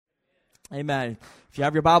Amen. If you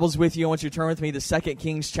have your Bibles with you, I want you to turn with me to 2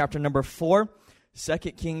 Kings chapter number 4. 2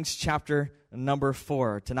 Kings chapter number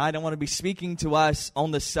 4. Tonight I want to be speaking to us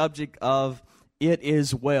on the subject of it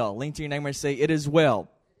is well. Lean to your neighbor and say, it is well.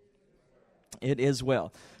 It is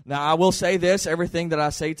well. Now, I will say this, everything that I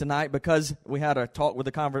say tonight, because we had a talk with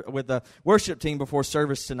the worship team before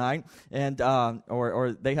service tonight, and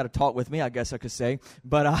or they had a talk with me, I guess I could say.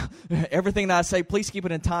 But everything that I say, please keep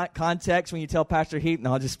it in context when you tell Pastor Heath.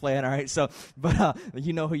 No, I'll just play it, all right? So, but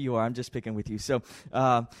you know who you are. I'm just picking with you. So,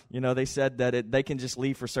 they said that they can just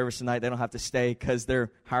leave for service tonight. They don't have to stay because they're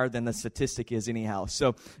higher than the statistic is anyhow.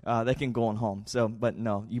 So, they can go on home. So, but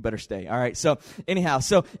no, you better stay. All right? So, anyhow,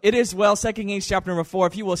 so it is well, 2 Kings chapter number 4.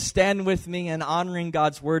 If you will stand with me in honoring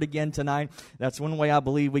God's word again tonight. That's one way I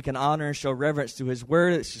believe we can honor and show reverence to his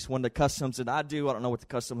word. It's just one of the customs that I do. I don't know what the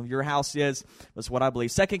custom of your house is. That's what I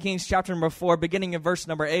believe. 2 Kings chapter number 4, beginning in verse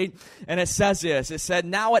number 8. And it says this. It said,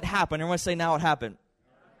 now it happened. Everyone say, now it happened.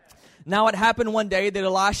 Now it happened one day that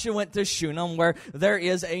Elisha went to Shunem, where there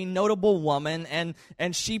is a notable woman, and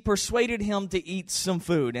she persuaded him to eat some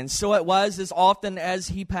food. And so it was, as often as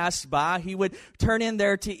he passed by, he would turn in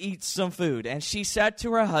there to eat some food. And she said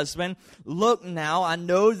to her husband, look now, I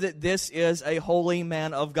know that this is a holy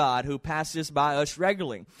man of God who passes by us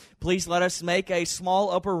regularly. Please let us make a small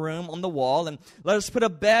upper room on the wall, and let us put a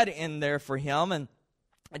bed in there for him, and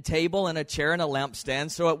a table and a chair and a lampstand,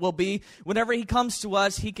 so it will be whenever he comes to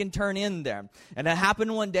us, he can turn in there. And it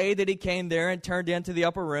happened one day that he came there and turned into the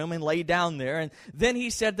upper room and lay down there. And then he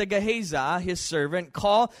said to Gehazi, his servant,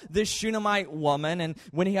 call this Shunammite woman. And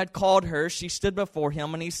when he had called her, she stood before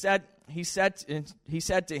him, and he said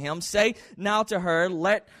to him, say now to her,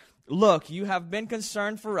 Look, you have been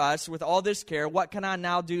concerned for us with all this care. What can I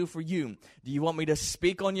now do for you? Do you want me to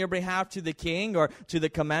speak on your behalf to the king or to the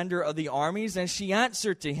commander of the armies? And she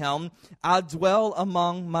answered to him, I dwell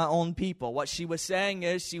among my own people. What she was saying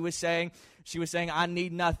is, she was saying, I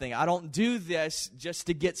need nothing. I don't do this just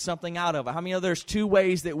to get something out of it. How many know there's two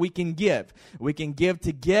ways that we can give? We can give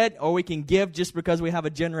to get, or we can give just because we have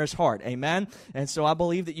a generous heart. Amen? And so I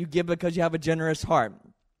believe that you give because you have a generous heart.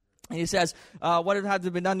 And he says, what has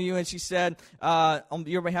been done to you? And she said, on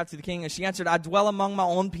your behalf to the king. And she answered, I dwell among my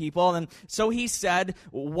own people. And so he said,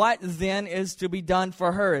 what then is to be done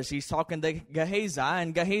for her? As he's talking to Gehazi.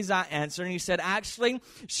 And Gehazi answered, and he said, actually,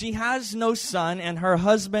 she has no son, and her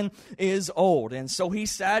husband is old. And so he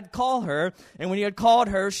said, call her. And when he had called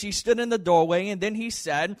her, she stood in the doorway. And then he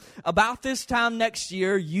said, about this time next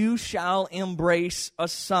year, you shall embrace a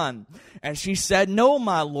son. And she said, no,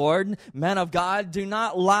 my Lord, man of God, do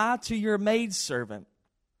not lie to your maidservant.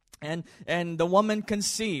 And the woman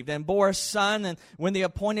conceived and bore a son, and when the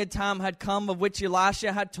appointed time had come of which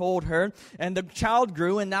Elisha had told her, and the child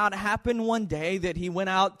grew, and now it happened one day that he went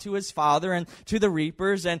out to his father and to the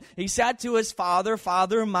reapers, and he said to his father,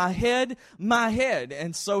 Father, my head, my head.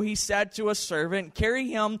 And so he said to a servant, carry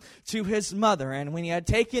him to his mother. And when he had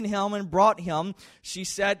taken him and brought him, she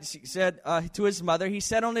said to his mother, he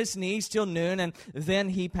sat on his knees till noon, and then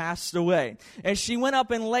he passed away. And she went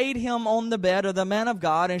up and laid him on the bed of the man of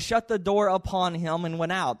God, and shut the door upon him and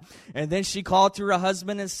went out. And then she called to her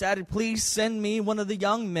husband and said, please send me one of the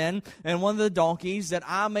young men and one of the donkeys, that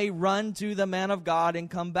I may run to the man of God and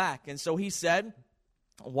come back. And so he said,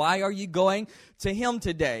 why are you going to him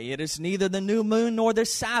today? It is neither the new moon nor the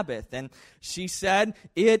Sabbath. And she said,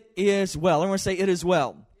 it is well. Everyone say, it is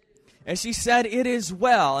well. And she said, it is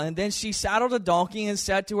well. And then she saddled a donkey and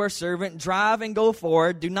said to her servant, drive and go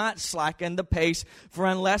forward. Do not slacken the pace, for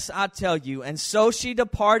unless I tell you. And so she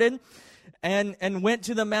departed and went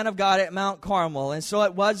to the man of God at Mount Carmel. And so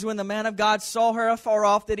it was when the man of God saw her afar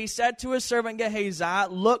off that he said to his servant Gehazi,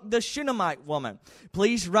 look, the Shunammite woman.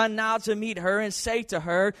 Please run now to meet her and say to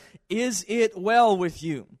her, is it well with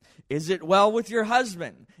you? Is it well with your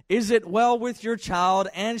husband? Is it well with your child?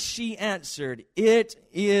 And she answered, it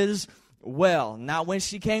is well. Now when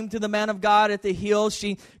she came to the man of God at the hill,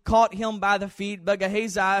 she caught him by the feet, but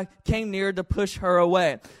Gehazi came near to push her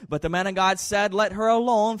away. But the man of God said, let her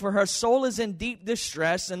alone, for her soul is in deep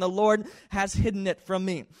distress, and the Lord has hidden it from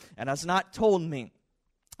me, and has not told me.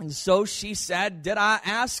 And so she said, did I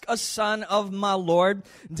ask a son of my Lord?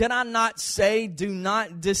 Did I not say, do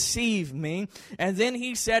not deceive me? And then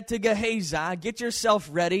he said to Gehazi, get yourself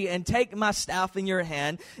ready and take my staff in your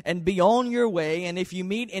hand and be on your way. And if you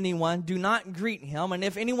meet anyone, do not greet him. And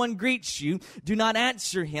if anyone greets you, do not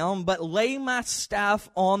answer him, but lay my staff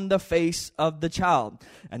on the face of the child.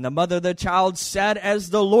 And the mother of the child said, as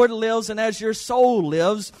the Lord lives and as your soul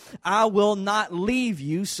lives, I will not leave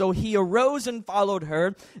you. So he arose and followed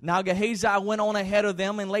her. Now Gehazi went on ahead of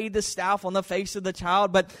them and laid the staff on the face of the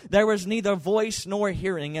child, but there was neither voice nor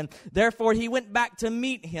hearing. And therefore he went back to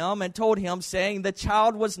meet him and told him, saying, the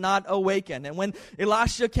child was not awakened. And when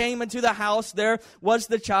Elisha came into the house, there was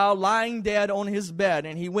the child lying dead on his bed.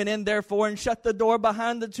 And he went in therefore and shut the door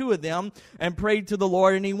behind the two of them and prayed to the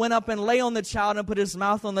Lord. And he went up and lay on the child and put his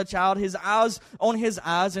mouth on the child, his eyes on his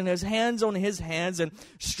eyes, and his hands on his hands, and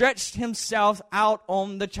stretched himself out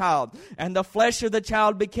on the child. And the flesh of the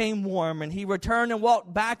child became warm. And he returned and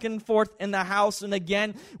walked back and forth in the house, and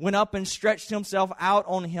again went up and stretched himself out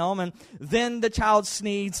on him. And then the child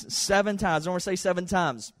sneezed 7 times. I want to say 7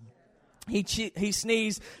 times. He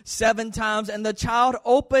sneezed 7 times, and the child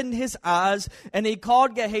opened his eyes, and he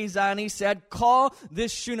called Gehazi, and he said, call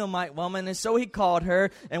this Shunammite woman. And so he called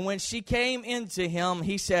her, and when she came into him,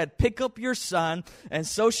 he said, pick up your son. And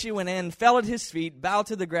so she went in, fell at his feet, bowed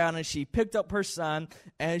to the ground, and she picked up her son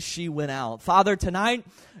as she went out. Father, tonight,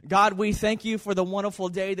 God, we thank you for the wonderful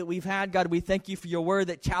day that we've had. God, we thank you for your word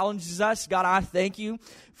that challenges us. God, I thank you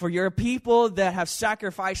for your people that have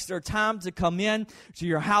sacrificed their time to come in to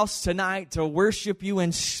your house tonight to worship you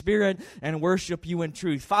in spirit and worship you in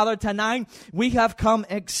truth. Father, tonight we have come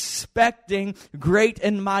expecting great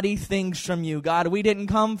and mighty things from you. God, we didn't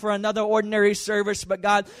come for another ordinary service, but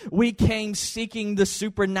God, we came seeking the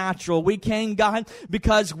supernatural. We came, God,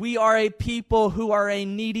 because we are a people who are a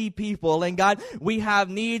needy people. And God, we have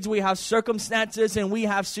needs, we have circumstances, and we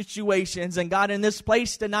have situations. And God, in this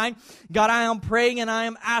place tonight, God, I am praying and I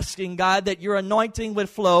am asking, God, that your anointing would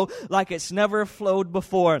flow like it's never flowed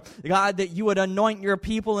before. God, that you would anoint your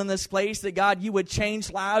people in this place, that God, you would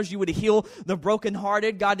change lives, you would heal the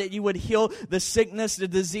brokenhearted, God, that you would heal the sickness, the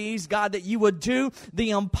disease, God, that you would do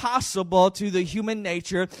the impossible to the human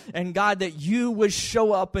nature, and God, that you would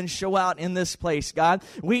show up and show out in this place, God.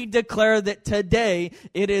 We declare that today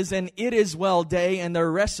it is an it is well day, and the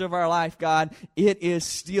rest of our life, God, it is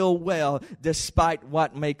still well, despite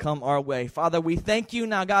what may come our way. Father, we thank you.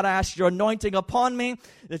 Now, God, I ask your anointing upon me,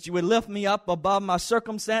 that you would lift me up above my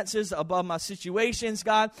circumstances, above my situations,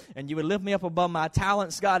 God, and you would lift me up above my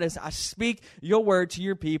talents, God, as I speak your word to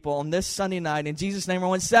your people on this Sunday night. In Jesus' name,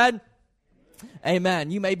 everyone said,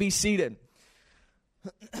 amen. You may be seated.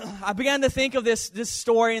 I began to think of this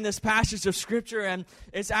story and this passage of Scripture, and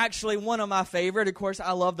it's actually one of my favorite. Of course,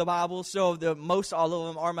 I love the Bible, so most all of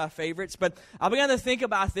them are my favorites. But I began to think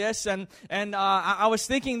about this, and I was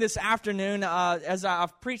thinking this afternoon, as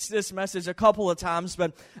I've preached this message a couple of times,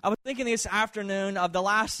 but I was thinking this afternoon of the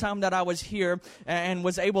last time that I was here and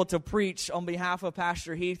was able to preach on behalf of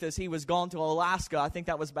Pastor Heath as he was gone to Alaska. I think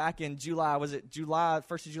that was back in July. Was it July,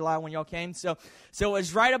 1st of July when y'all came? So it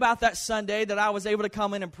was right about that Sunday that I was able to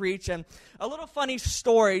come in and preach. And a little funny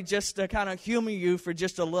story just to kind of humor you for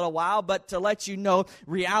just a little while, but to let you know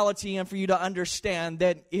reality and for you to understand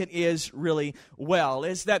that it is really well,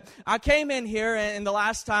 is that I came in here, and the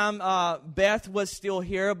last time Beth was still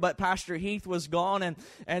here, but Pastor Heath was gone,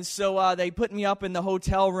 and so they put me up in the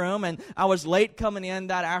hotel room, and I was late coming in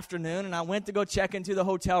that afternoon, and I went to go check into the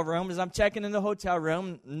hotel room. As I'm checking in the hotel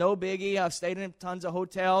room, no biggie, I've stayed in tons of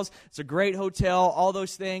hotels. It's a great hotel, all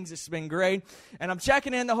those things. It's been great. And I'm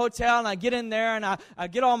checking in the hotel, and I get in there, and I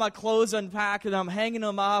get all my clothes unpacked, and I'm hanging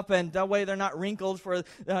them up, and that way they're not wrinkled for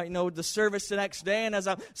the service the next day. And as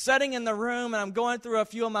I'm sitting in the room, and I'm going through a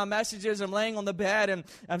few of my messages, I'm laying on the bed, and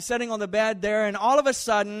I'm sitting on the bed there, and all of a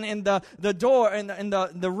sudden, in the door, in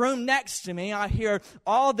the room next to me, I hear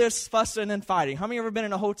all this fussing and fighting. How many have ever been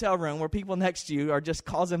in a hotel room where people next to you are just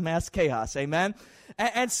causing mass chaos? Amen?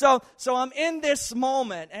 And so I'm in this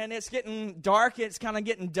moment, and it's getting dark. It's kind of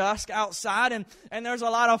getting dusk outside, and there's a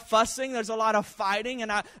lot of fussing. There's a lot of fighting, and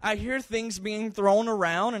I hear things being thrown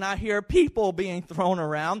around, and I hear people being thrown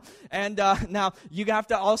around. And now you have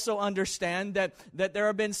to also understand that there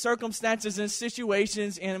have been circumstances and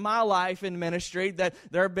situations in my life in ministry that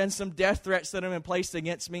there have been some death threats that have been placed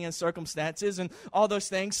against me in circumstances and all those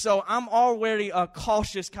things. So I'm already a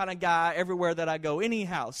cautious kind of guy everywhere that I go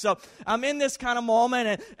anyhow. So I'm in this kind of moment,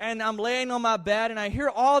 and I'm laying on my bed, and I hear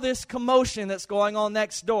all this commotion that's going on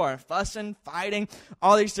next door, fussing, fighting,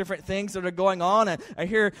 all these different things that are going on. And I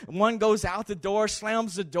hear one goes out the door,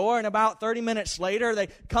 slams the door, and about 30 minutes later, they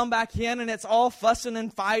come back in, and it's all fussing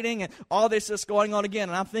and fighting, and all this is going on again.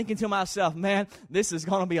 And I'm thinking to myself, man, this is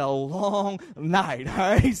going to be a long night, all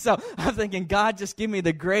right? So I'm thinking, God, just give me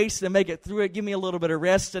the grace to make it through it. Give me a little bit of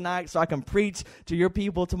rest tonight so I can preach to your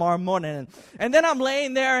people tomorrow morning. And then I'm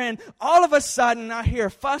laying there, and all of a sudden, I hear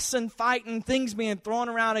fussing, fighting, things being thrown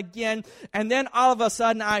around again, and then all of a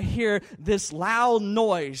sudden I hear this loud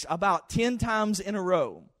noise about 10 times in a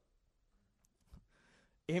row.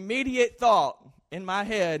 Immediate thought in my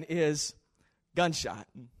head is, gunshot.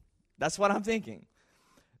 That's what I'm thinking.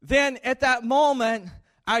 Then at that moment,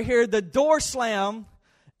 I hear the door slam,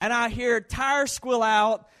 and I hear tires squeal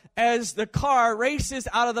out as the car races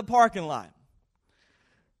out of the parking lot.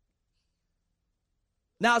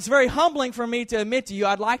 Now, it's very humbling for me to admit to you,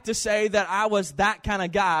 I'd like to say that I was that kind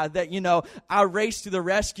of guy that, I raced to the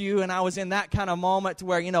rescue, and I was in that kind of moment to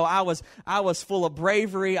where, I was full of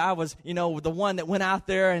bravery. I was, the one that went out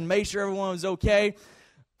there and made sure everyone was okay.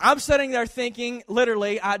 I'm sitting there thinking,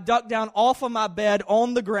 literally, I ducked down off of my bed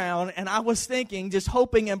on the ground, and I was thinking, just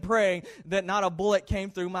hoping and praying that not a bullet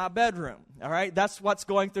came through my bedroom. All right? That's what's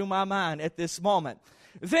going through my mind at this moment.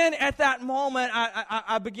 Then at that moment,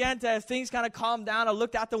 I began to, as things kind of calmed down, I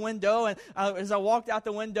looked out the window, and as I walked out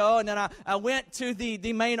the window, and then I went to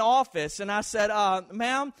the main office, and I said,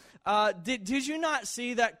 ma'am, did you not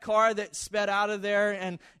see that car that sped out of there?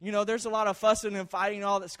 And, there's a lot of fussing and fighting and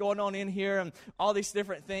all that's going on in here and all these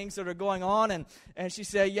different things that are going on. And she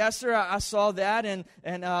said, yes, sir, I saw that,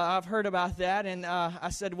 and I've heard about that. And I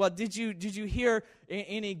said, well, did you hear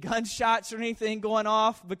any gunshots or anything going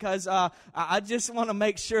off? Because I just want to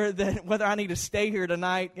make sure that whether I need to stay here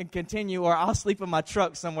tonight and continue or I'll sleep in my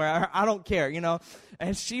truck somewhere, I don't care,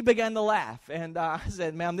 And she began to laugh. And I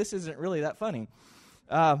said, ma'am, this isn't really that funny.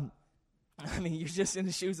 You're just in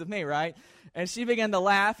the shoes of me, right? And she began to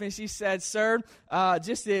laugh, and she said, sir,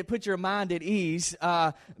 just to put your mind at ease,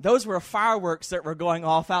 those were fireworks that were going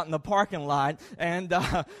off out in the parking lot. And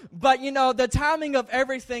but, the timing of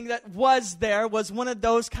everything that was there was one of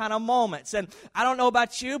those kind of moments. And I don't know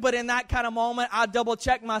about you, but in that kind of moment, I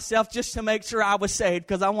double-checked myself just to make sure I was saved,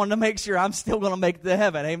 because I wanted to make sure I'm still going to make it to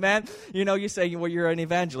heaven. Amen? You say, well, you're an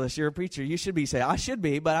evangelist, you're a preacher, you should be saved. I should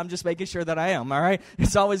be, but I'm just making sure that I am, all right?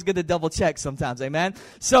 It's always good to double-check sometimes, amen?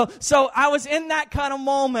 So I was in that kind of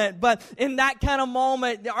moment, but in that kind of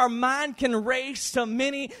moment, our mind can race to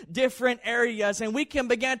many different areas, and we can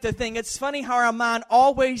begin to think. It's funny how our mind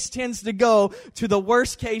always tends to go to the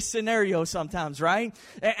worst case scenario sometimes, right?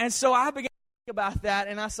 And so I began to think about that,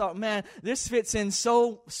 and I thought, man, this fits in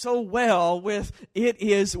so well with it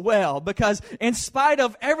is well, because in spite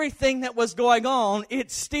of everything that was going on, it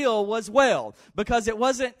still was well, because it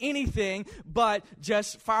wasn't anything but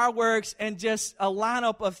just fireworks and just a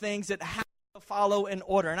lineup of things that happened to follow in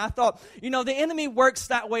order. And I thought, the enemy works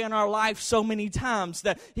that way in our life so many times,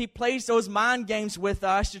 that he plays those mind games with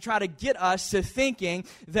us to try to get us to thinking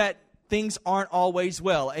that things aren't always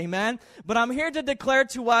well. Amen? But I'm here to declare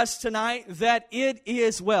to us tonight that it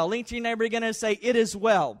is well. Lean to your neighbor again and say, it is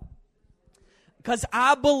well. Because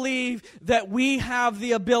I believe that we have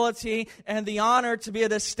the ability and the honor to be able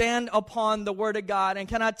to stand upon the Word of God. And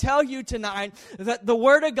can I tell you tonight that the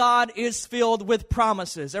Word of God is filled with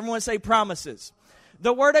promises? Everyone say promises.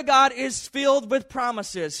 The Word of God is filled with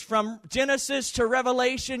promises. From Genesis to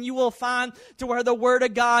Revelation, you will find to where the Word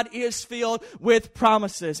of God is filled with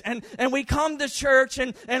promises. And we come to church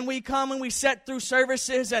and we come and we sit through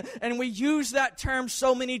services and we use that term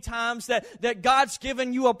so many times that God's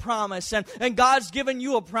given you a promise and God's given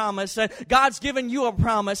you a promise and God's given you a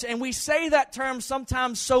promise. And we say that term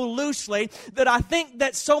sometimes so loosely that I think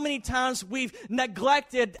that so many times we've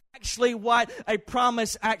neglected actually what a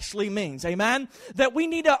promise actually means. Amen? That we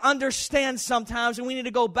need to understand sometimes, and we need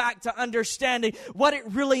to go back to understanding what it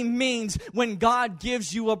really means when God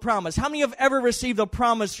gives you a promise. How many have ever received a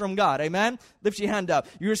promise from God? Amen? Lift your hand up.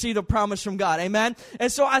 You received a promise from God. Amen?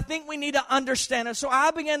 And so I think we need to understand it. So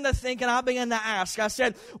I began to think and I began to ask. I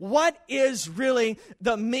said, what is really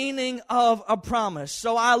the meaning of a promise?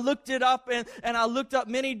 So I looked it up and I looked up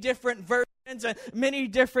many different verses and many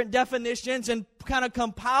different definitions and kind of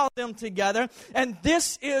compiled them together. And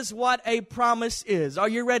this is what a promise is. Are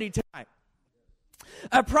you ready tonight?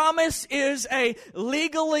 A promise is a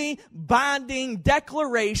legally binding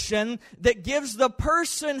declaration that gives the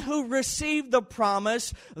person who received the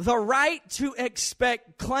promise the right to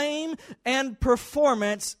expect claim and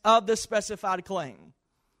performance of the specified claim.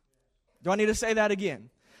 Do I need to say that again?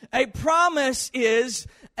 A promise is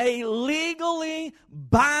a legally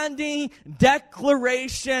binding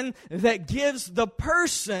declaration that gives the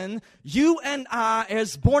person, you and I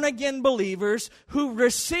as born-again believers who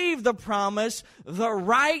receive the promise, the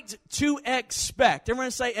right to expect. Everyone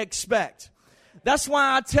say expect. That's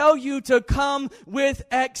why I tell you to come with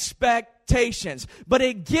expectations. But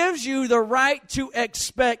it gives you the right to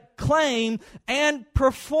expect claim and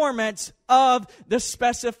performance of the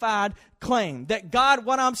specified claim. That God,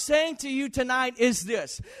 what I'm saying to you tonight is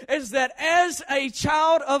this, is that as a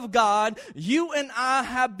child of God, you and I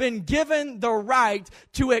have been given the right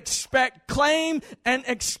to expect claim and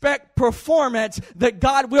expect performance, that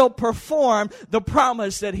God will perform the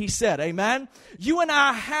promise that He said. Amen? You and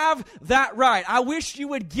I have that right. I wish you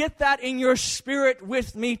would get that in your spirit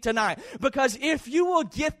with me tonight. Because if you will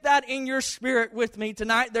get that in your spirit with me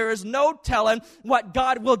tonight, there is no telling what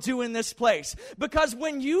God will do in this place. Because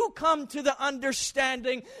when you come to the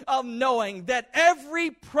understanding of knowing that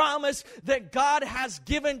every promise that God has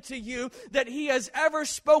given to you, that He has ever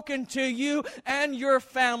spoken to you and your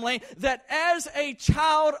family, that as a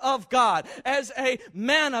child of God, as a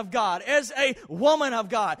man of God, as a woman of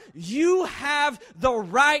God, you have the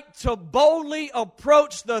right to boldly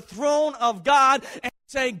approach the throne of God and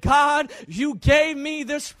say, God, you gave me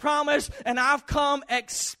this promise, and I've come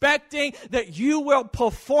expecting that you will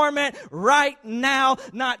perform it right now.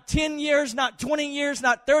 Not 10 years, not 20 years,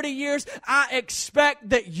 not 30 years. I expect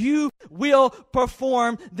that you will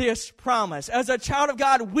perform this promise. As a child of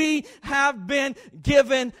God, we have been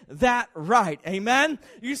given that right. Amen?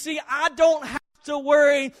 You see, I don't have to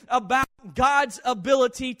worry about God's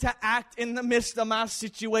ability to act in the midst of my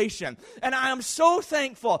situation. And I am so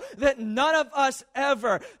thankful that none of us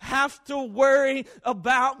ever have to worry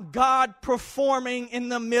about God performing in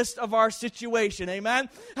the midst of our situation. Amen?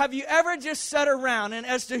 Have you ever just sat around, and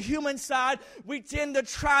as the human side, we tend to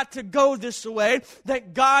try to go this way,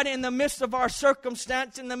 that God in the midst of our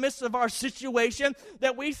circumstance, in the midst of our situation,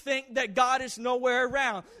 that we think that God is nowhere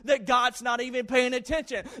around, that God's not even paying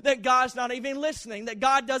attention, that God's not even listening, that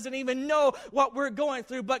God doesn't even know what we're going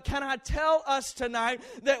through. But can I tell us tonight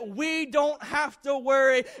that we don't have to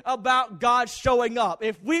worry about God showing up?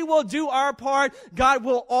 If we will do our part, God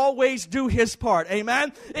will always do His part.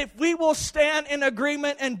 Amen? If we will stand in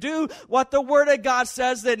agreement and do what the Word of God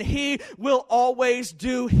says, then He will always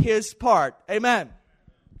do His part. Amen.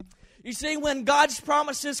 You see, when God's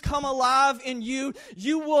promises come alive in you,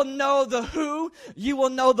 you will know the who, you will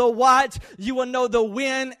know the what, you will know the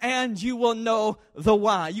when, and you will know the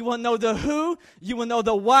why. You will know the who, you will know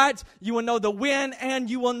the what, you will know the when, and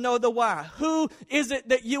you will know the why. Who is it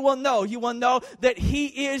that you will know? You will know that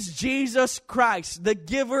He is Jesus Christ, the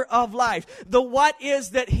giver of life. The what is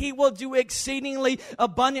that He will do exceedingly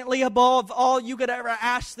abundantly above all you could ever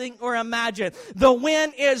ask, think, or imagine. The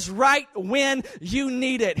when is right when you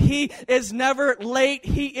need it. He is never late.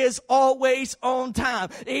 He is always on time.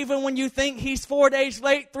 Even when you think He's 4 days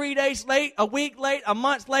late, 3 days late, a week late, a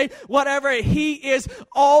month late, whatever, He is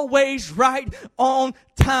always right on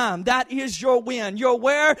time. That is your when. Your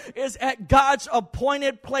where is at God's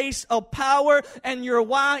appointed place of power, and your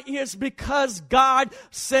why is because God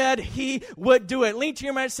said He would do it. Lean to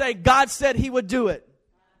your man and say, God said He would do it.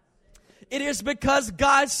 It is because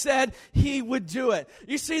God said He would do it.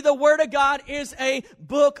 You see, the Word of God is a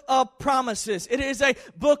book of promises. It is a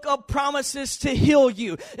book of promises to heal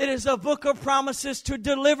you. It is a book of promises to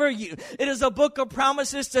deliver you. It is a book of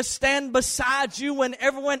promises to stand beside you when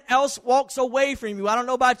everyone else walks away from you. I don't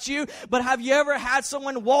know about you, but have you ever had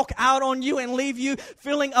someone walk out on you and leave you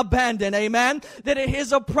feeling abandoned? Amen? That it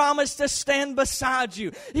is a promise to stand beside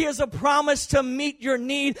you. He is a promise to meet your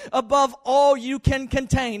need above all you can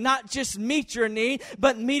contain. Not just meet your need,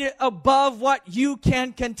 but meet it above what you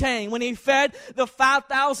can contain. When He fed the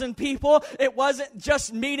 5,000 people, it wasn't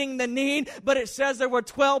just meeting the need, but it says there were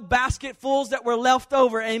 12 basketfuls that were left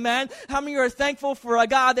over. Amen. How many are thankful for a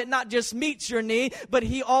God that not just meets your need, but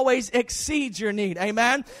He always exceeds your need?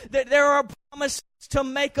 Amen. That there are promises to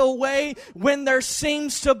make a way when there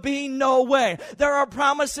seems to be no way. There are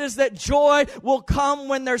promises that joy will come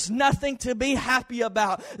when there's nothing to be happy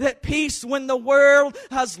about. That peace when the world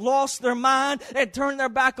has lost their mind and turned their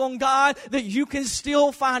back on God, that you can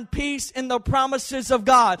still find peace in the promises of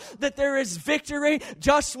God. That there is victory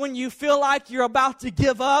just when you feel like you're about to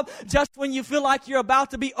give up, just when you feel like you're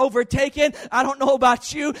about to be overtaken. I don't know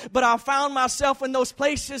about you, but I found myself in those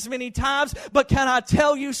places many times. But can I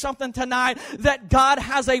tell you something tonight? That God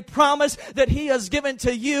has a promise that He has given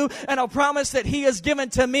to you, and a promise that He has given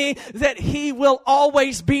to me, that He will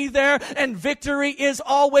always be there, and victory is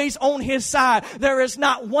always on His side. There is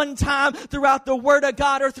not one time throughout the Word of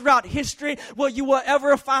God or throughout history where you will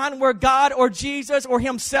ever find where God or Jesus or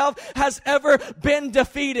Himself has ever been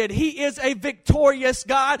defeated. He is a victorious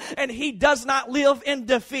God, and He does not live in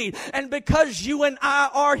defeat. And because you and I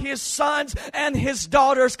are His sons and His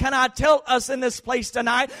daughters, can I tell us in this place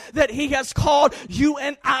tonight that He has called you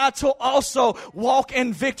and I to also walk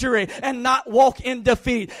in victory and not walk in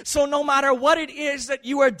defeat. So no matter what it is that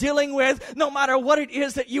you are dealing with, no matter what it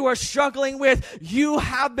is that you are struggling with, you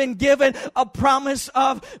have been given a promise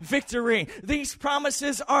of victory. These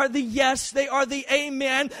promises are the yes, they are the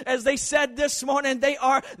amen. As they said this morning, they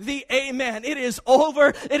are the amen. It is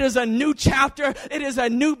over. It is a new chapter. It is a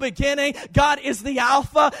new beginning. God is the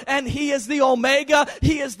Alpha and He is the Omega.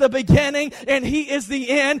 He is the beginning and He is the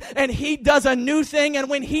end, and He does a new thing. And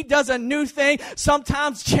when He does a new thing,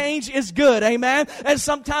 sometimes change is good. Amen. And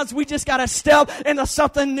sometimes we just got to step into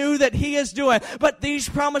something new that He is doing. But these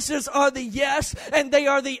promises are the yes and they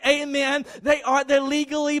are the amen. They are the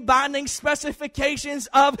legally binding specifications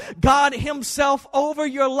of God Himself over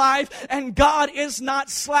your life. And God is not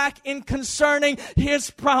slack in concerning His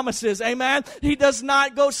promises. Amen. He does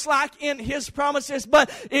not go slack in His promises. But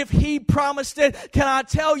if He promised it, can I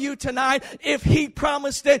tell you tonight, if He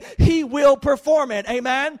promised it, He will perform it.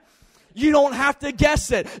 Amen. You don't have to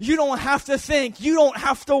guess it. You don't have to think. You don't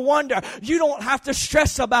have to wonder. You don't have to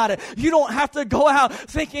stress about it. You don't have to go out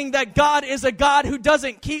thinking that God is a God who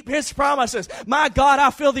doesn't keep His promises. My God,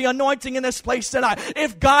 I feel the anointing in this place tonight.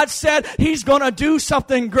 If God said He's going to do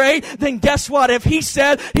something great, then guess what? If He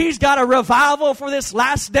said He's got a revival for this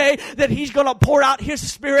last day, that He's going to pour out His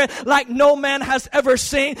Spirit like no man has ever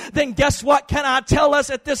seen, then guess what? Can I tell us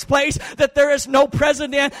at this place that there is no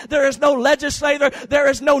president, there is no legislator, there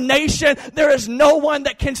is no nation, there is no one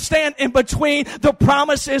that can stand in between the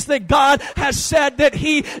promises that God has said that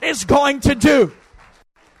He is going to do.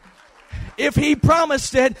 If He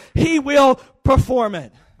promised it, He will perform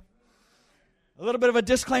it. A little bit of a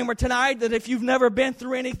disclaimer tonight that if you've never been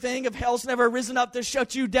through anything, if hell's never risen up to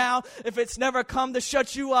shut you down, if it's never come to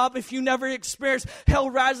shut you up, if you never experienced hell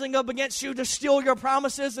rising up against you to steal your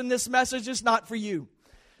promises, then this message is not for you.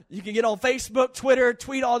 You can get on Facebook, Twitter,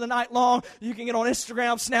 tweet all the night long. You can get on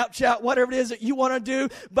Instagram, Snapchat, whatever it is that you want to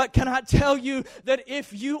do. But can I tell you that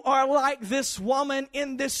if you are like this woman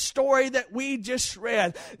in this story that we just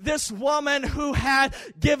read, this woman who had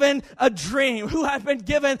given a dream, who had been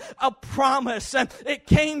given a promise, and it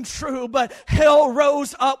came true, but hell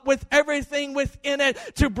rose up with everything within it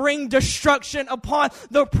to bring destruction upon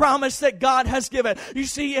the promise that God has given. You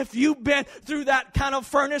see, if you've been through that kind of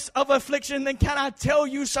furnace of affliction, then can I tell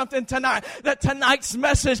you something tonight, that tonight's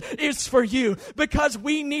message is for you, because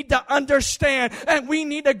we need to understand and we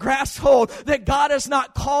need to grasp hold that God has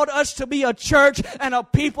not called us to be a church and a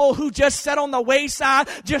people who just sit on the wayside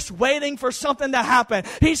just waiting for something to happen.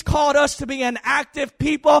 He's called us to be an active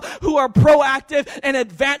people who are proactive in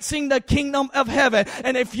advancing the kingdom of heaven.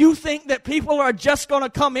 And if you think that people are just going to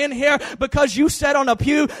come in here because you sit on a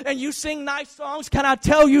pew and you sing nice songs, can I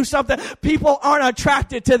tell you something? People aren't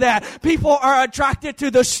attracted to that. People are attracted to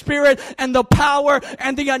the Spirit and the power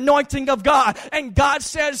and the anointing of God. And God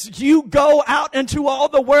says, you go out into all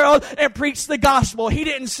the world and preach the gospel. He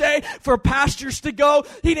didn't say for pastors to go.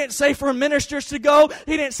 He didn't say for ministers to go.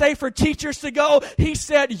 He didn't say for teachers to go. He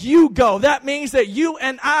said, you go. That means that you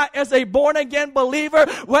and I, as a born-again believer,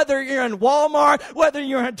 whether you're in Walmart, whether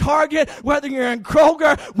you're in Target, whether you're in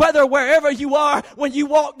Kroger, whether wherever you are, when you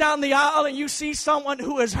walk down the aisle and you see someone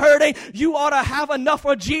who is hurting, you ought to have enough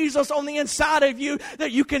of Jesus on the inside of you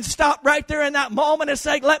that you can stop right there in that moment and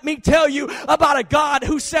say, let me tell you about a God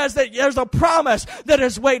who says that there's a promise that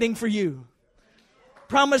is waiting for you.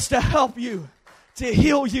 Promise to help you, to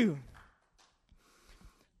heal you.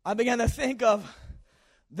 I began to think of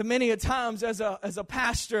the many a times as a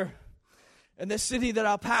pastor in the city that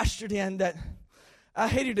I pastored in that I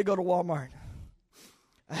hated to go to Walmart.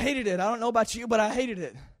 I hated it. I don't know about you, but I hated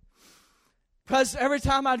it. Because every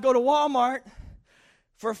time I'd go to Walmart,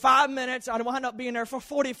 for 5 minutes, I'd wind up being there for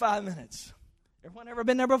 45 minutes. Everyone ever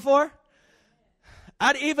been there before?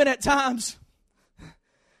 I'd even at times,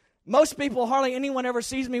 most people, hardly anyone ever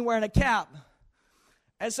sees me wearing a cap.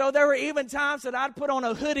 And so there were even times that I'd put on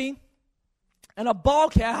a hoodie and a ball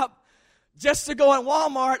cap just to go in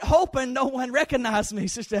Walmart, hoping no one recognized me,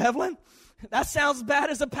 Sister Evelyn. That sounds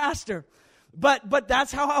bad as a pastor. But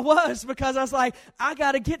that's how I was, because I was like, I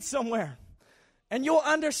got to get somewhere. And you'll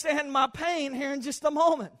understand my pain here in just a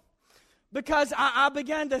moment. Because I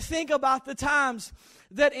began to think about the times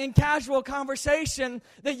that in casual conversation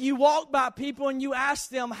that you walk by people and you ask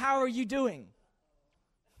them, how are you doing?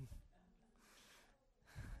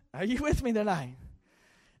 Are you with me tonight?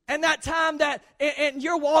 And that time that and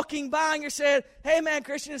you're walking by and you're saying, hey man,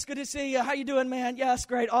 Christian, it's good to see you. How you doing, man? Yeah, it's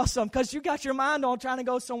great, awesome. Because you got your mind on trying to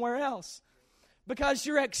go somewhere else. Because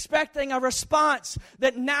you're expecting a response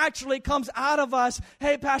that naturally comes out of us.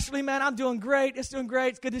 Hey, Pastor Lee, man, I'm doing great. It's doing great.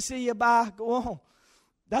 It's good to see you. Bye. Go on.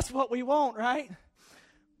 That's what we want, right?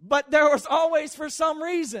 But there was always, for some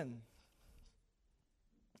reason,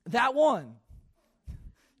 that one.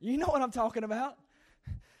 You know what I'm talking about.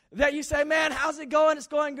 That you say, man, how's it going? It's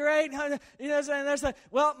going great. You know, and there's like,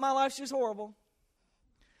 well, my life's just horrible.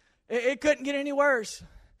 It couldn't get any worse.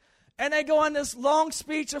 And they go on this long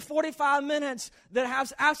speech of 45 minutes that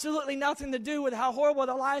has absolutely nothing to do with how horrible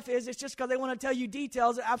their life is. It's just because they want to tell you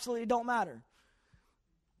details that absolutely don't matter.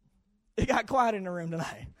 It got quiet in the room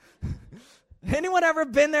tonight. Anyone ever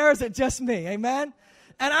been there, or is it just me? Amen?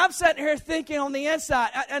 And I'm sitting here thinking on the inside,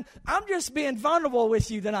 and I'm just being vulnerable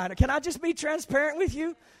with you tonight. Can I just be transparent with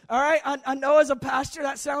you? All right? I know as a pastor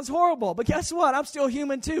that sounds horrible, but guess what? I'm still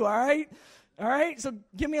human too, all right? All right? So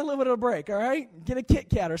give me a little bit of a break, all right? Get a Kit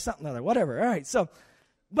Kat or something other, whatever, all right? So,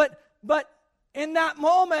 but in that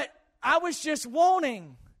moment, I was just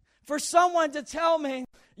wanting for someone to tell me,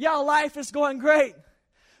 yeah, life is going great.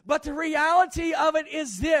 But the reality of it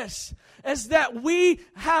is this, is that we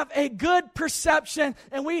have a good perception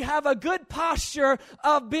and we have a good posture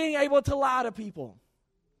of being able to lie to people.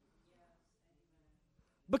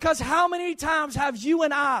 Because how many times have you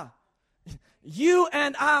and I,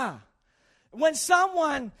 when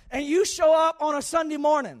someone, and you show up on a Sunday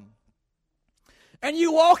morning, and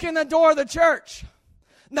you walk in the door of the church,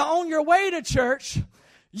 now on your way to church,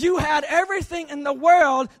 you had everything in the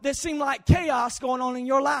world that seemed like chaos going on in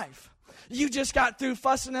your life. You just got through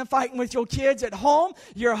fussing and fighting with your kids at home.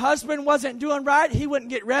 Your husband wasn't doing right. He wouldn't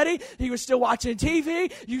get ready. He was still watching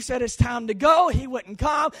TV. You said it's time to go. He wouldn't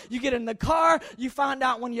come. You get in the car. You find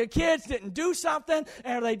out when your kids didn't do something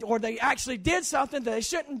or they actually did something that they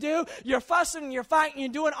shouldn't do. You're fussing and you're fighting. You're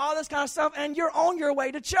doing all this kind of stuff, and you're on your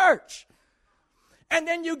way to church. And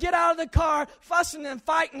then you get out of the car fussing and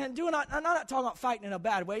fighting and doing, I'm not talking about fighting in a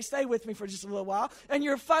bad way. Stay with me for just a little while. And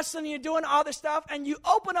you're fussing and you're doing all this stuff. And you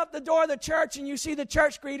open up the door of the church and you see the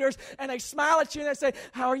church greeters. And they smile at you and they say,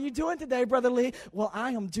 how are you doing today, Brother Lee? Well,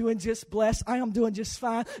 I am doing just blessed. I am doing just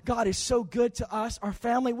fine. God is so good to us. Our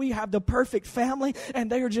family, we have the perfect family. And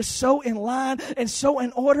they are just so in line and so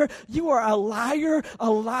in order. You are a liar, a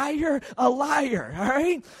liar, a liar. All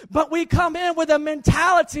right? But we come in with a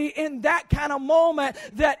mentality in that kind of moment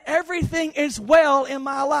that everything is well in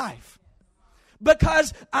my life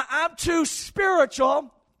because I'm too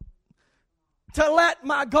spiritual to let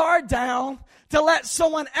my guard down, to let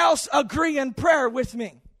someone else agree in prayer with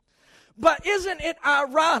me. But isn't it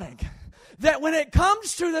ironic that when it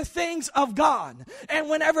comes to the things of God, and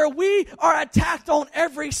whenever we are attacked on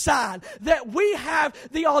every side, that we have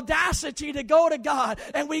the audacity to go to God,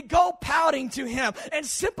 and we go pouting to Him and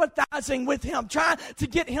sympathizing with Him, trying to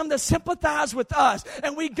get Him to sympathize with us,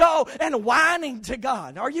 and we go and whining to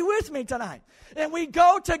God. Are you with me tonight? And we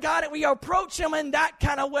go to God and we approach Him in that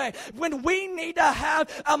kind of way, when we need to have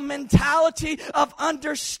a mentality of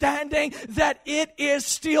understanding that it is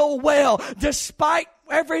still well, despite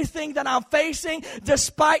everything that I'm facing,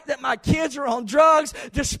 despite that my kids are on drugs,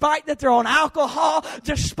 despite that they're on alcohol,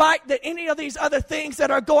 despite that any of these other things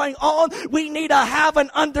that are going on, we need to have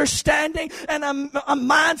an understanding and a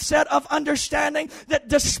mindset of understanding that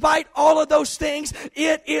despite all of those things,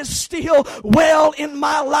 it is still well in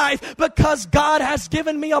my life because God has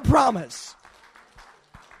given me a promise.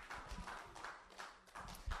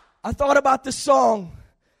 I thought about this song.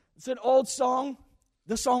 It's an old song,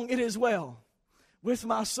 the song "It Is Well with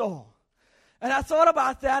My Soul." And I thought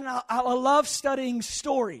about that, and I love studying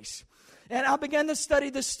stories. And I began to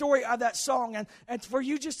study the story of that song. And for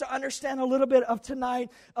you just to understand a little bit of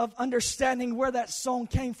tonight, of understanding where that song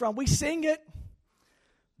came from. We sing it,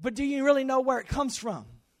 but do you really know where it comes from?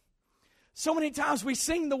 So many times we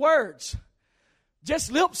sing the words,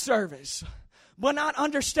 just lip service, but not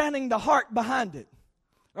understanding the heart behind it.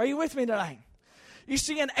 Are you with me tonight? You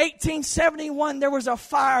see, in 1871, there was a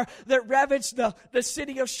fire that ravaged the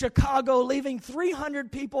city of Chicago, leaving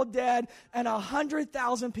 300 people dead and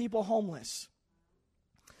 100,000 people homeless.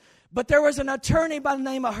 But there was an attorney by the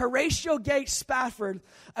name of Horatio Gates Spafford,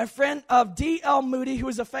 a friend of D.L. Moody, who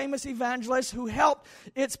was a famous evangelist, who helped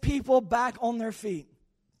its people back on their feet.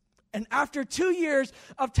 And after 2 years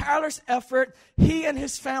of tireless effort, he and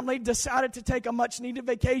his family decided to take a much-needed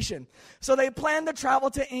vacation. So they planned to travel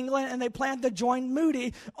to England, and they planned to join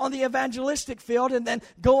Moody on the evangelistic field and then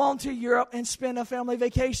go on to Europe and spend a family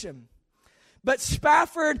vacation. But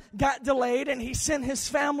Spafford got delayed, and he sent his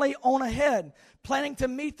family on ahead, planning to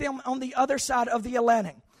meet them on the other side of the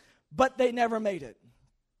Atlantic. But they never made it.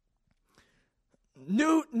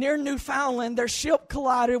 Near Newfoundland, their ship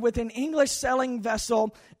collided with an English sailing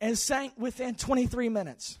vessel and sank within 23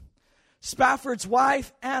 minutes. Spafford's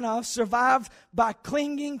wife, Anna, survived by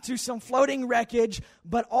clinging to some floating wreckage,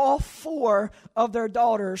 but all 4 of their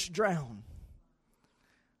daughters drowned.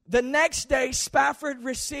 The next day, Spafford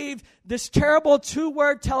received this terrible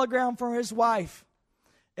 2-word telegram from his wife.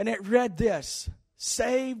 And it read this: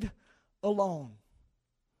 saved alone.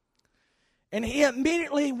 And he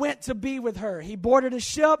immediately went to be with her. He boarded a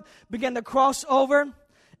ship, began to cross over.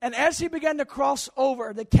 And as he began to cross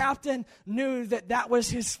over, the captain knew that that was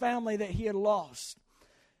his family that he had lost.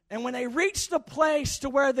 And when they reached the place to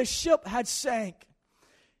where the ship had sank,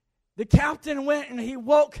 the captain went and he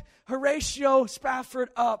woke Horatio Spafford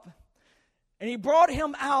up. And he brought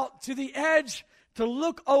him out to the edge to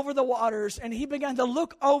look over the waters. And he began to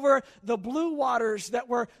look over the blue waters that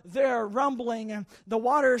were there rumbling, and the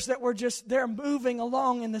waters that were just there moving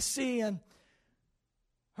along in the sea. And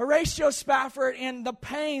Horatio Spafford, in the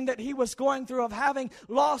pain that he was going through of having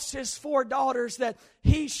lost his 4 daughters that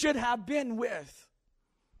he should have been with,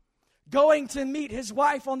 going to meet his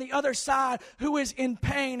wife on the other side who is in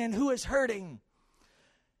pain and who is hurting,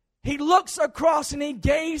 he looks across and he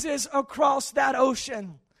gazes across that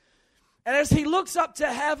ocean. And as he looks up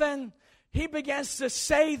to heaven, he begins to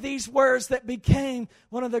say these words that became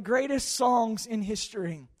one of the greatest songs in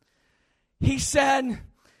history. He said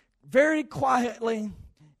very quietly,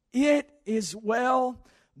 "It is well,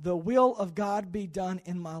 the will of God be done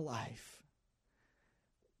in my life.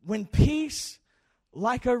 When peace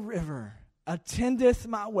like a river attendeth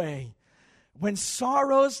my way, when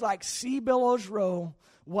sorrows like sea billows roll,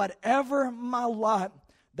 whatever my lot,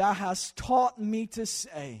 thou hast taught me to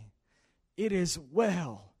say, it is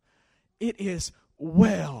well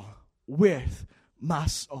with my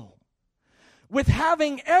soul." With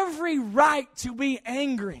having every right to be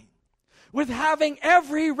angry, with having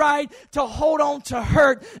every right to hold on to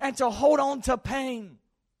hurt and to hold on to pain,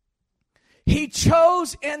 he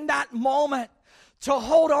chose in that moment to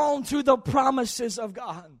hold on to the promises of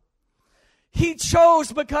God. He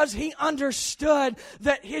chose because he understood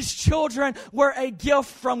that his children were a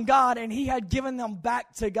gift from God and he had given them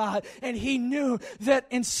back to God. And he knew that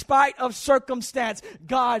in spite of circumstance,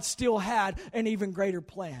 God still had an even greater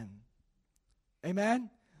plan. Amen?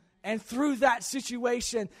 And through that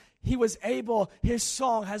situation, he was able, his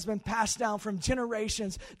song has been passed down from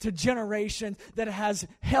generations to generations that has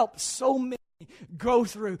helped so many go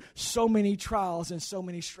through so many trials and so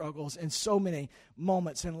many struggles and so many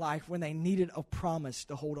moments in life when they needed a promise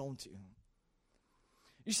to hold on to.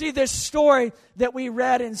 You see, this story that we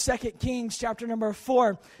read in 2 Kings chapter number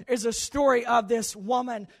 4 is a story of this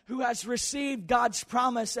woman who has received God's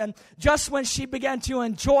promise, and just when she began to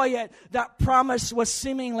enjoy it, that promise was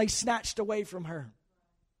seemingly snatched away from her.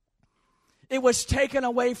 It was taken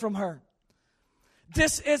away from her.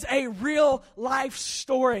 This is a real life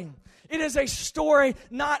story. It is a story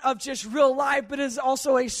not of just real life, but it is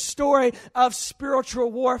also a story of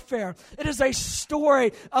spiritual warfare. It is a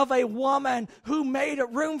story of a woman who made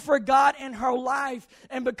room for God in her life.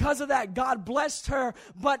 And because of that, God blessed her.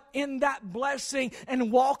 But in that blessing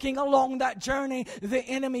and walking along that journey, the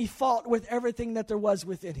enemy fought with everything that there was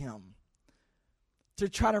within him to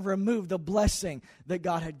try to remove the blessing that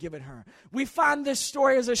God had given her. We find this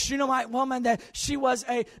story as a Shunammite woman that she was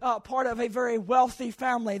a part of a very wealthy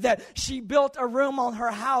family, that she built a room on her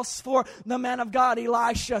house for the man of God,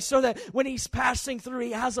 Elisha, so that when he's passing through,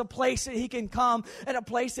 he has a place that he can come and a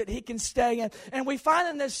place that he can stay in. And we find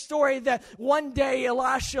in this story that one day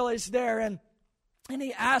Elisha is there and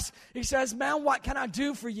he asks, he says, "Man, what can I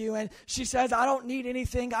do for you?" And she says, "I don't need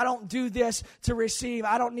anything. I don't do this to receive.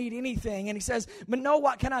 I don't need anything." And he says, "But no,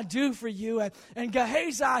 what can I do for you?" And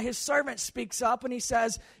Gehazi, his servant, speaks up and he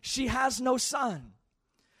says, "She has no son.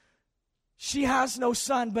 She has no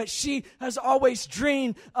son, but she has always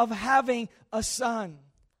dreamed of having a son.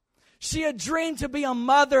 She had dreamed to be a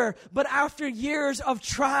mother, but after years of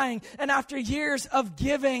trying and after years of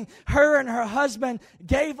giving, her and her husband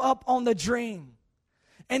gave up on the dream.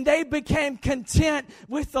 And they became content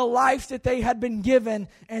with the life that they had been given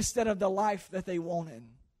instead of the life that they wanted."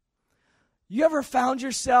 You ever found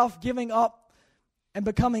yourself giving up and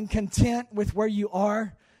becoming content with where you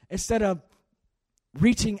are instead of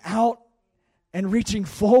reaching out and reaching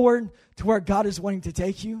forward to where God is wanting to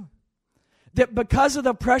take you? That because of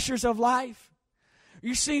the pressures of life,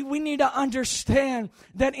 you see, we need to understand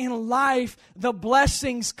that in life, the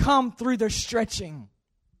blessings come through the stretching.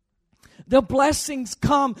 The blessings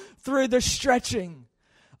come through the stretching.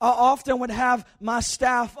 I often would have my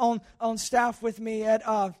staff on staff with me at,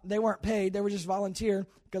 they weren't paid, they were just volunteer,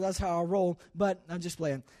 because that's how I roll, but I'm just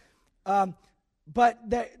playing. But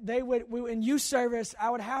they would, in youth service,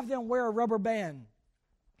 I would have them wear a rubber band.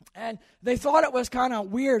 And they thought it was kind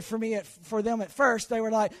of weird for them at first. They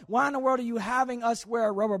were like, "Why in the world are you having us wear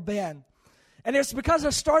a rubber band?" And it's because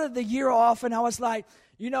I started the year off and I was like,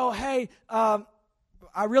 hey,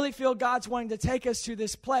 I really feel God's wanting to take us to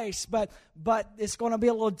this place, but it's going to be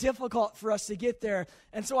a little difficult for us to get there.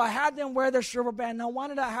 And so I had them wear this rubber band. Now, why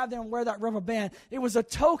did I have them wear that rubber band? It was a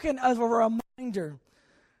token of a reminder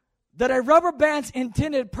that a rubber band's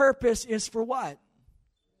intended purpose is for what?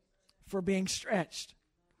 For being stretched.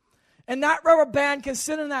 And that rubber band can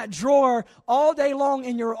sit in that drawer all day long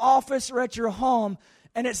in your office or at your home,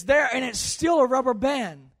 and it's there, and it's still a rubber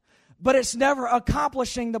band. But it's never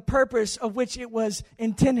accomplishing the purpose of which it was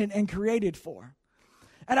intended and created for.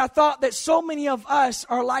 And I thought that so many of us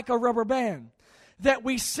are like a rubber band, that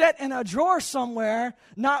we sit in a drawer somewhere,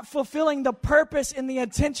 not fulfilling the purpose and the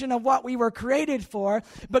intention of what we were created for,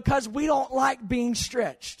 because we don't like being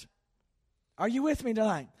stretched. Are you with me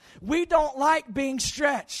tonight? We don't like being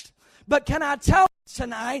stretched. But can I tell you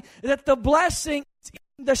tonight that the blessing is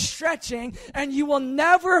in the stretching, and you will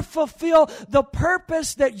never fulfill the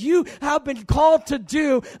purpose that you have been called to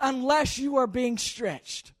do unless you are being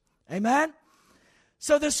stretched. Amen?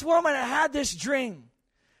 So this woman had this dream.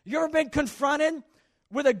 You ever been confronted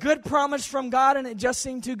with a good promise from God and it just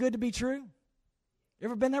seemed too good to be true? You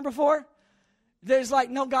ever been there before? There's like,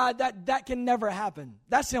 no, God, that can never happen.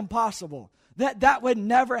 That's impossible. That would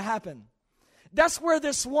never happen. That's where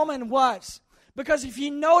this woman was. Because if you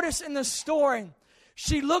notice in the story,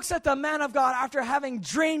 she looks at the man of God after having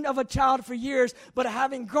dreamed of a child for years, but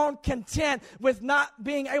having grown content with not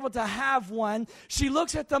being able to have one. She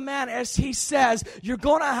looks at the man as he says, you're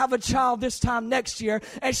going to have a child this time next year.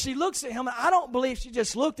 And she looks at him, and I don't believe she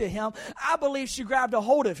just looked at him. I believe she grabbed a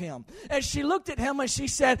hold of him. And she looked at him and she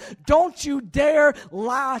said, don't you dare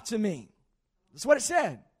lie to me. That's what it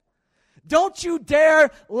said. Don't you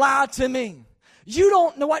dare lie to me. You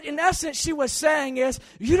don't know what, in essence, she was saying is,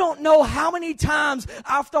 you don't know how many times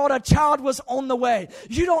I've thought a child was on the way.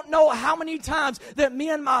 You don't know how many times that me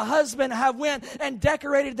and my husband have went and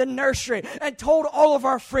decorated the nursery and told all of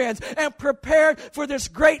our friends and prepared for this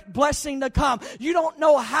great blessing to come. You don't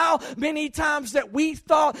know how many times that we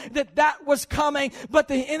thought that was coming, but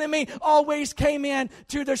the enemy always came in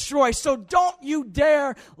to destroy. So don't you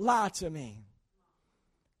dare lie to me.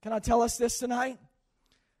 Can I tell us this tonight?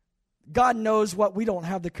 God knows what we don't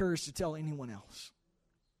have the courage to tell anyone else.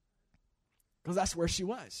 Because that's where she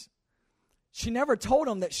was. She never told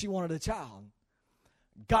him that she wanted a child.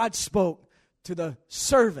 God spoke to the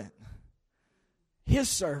servant, his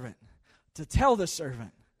servant, to tell the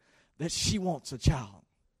servant that she wants a child.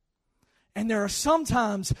 And there are some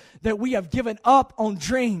times that we have given up on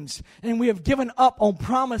dreams and we have given up on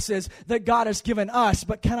promises that God has given us.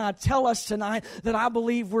 But can I tell us tonight that I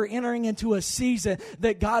believe we're entering into a season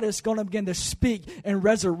that God is going to begin to speak and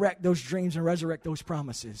resurrect those dreams and resurrect those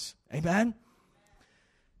promises. Amen?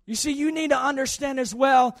 You see, you need to understand as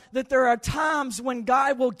well that there are times when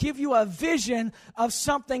God will give you a vision of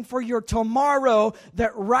something for your tomorrow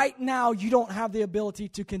that right now you don't have the ability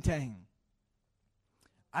to contain.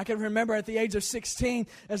 I can remember at the age of 16,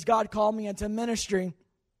 as God called me into ministry,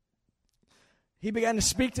 He began to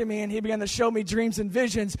speak to me and He began to show me dreams and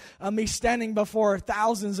visions of me standing before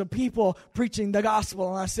thousands of people preaching the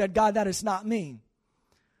gospel. And I said, God, that is not me.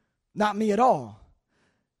 Not me at all.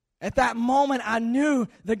 At that moment, I knew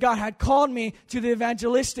that God had called me to the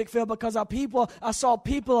evangelistic field because I saw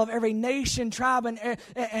people of every nation, tribe, and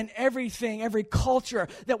everything, every culture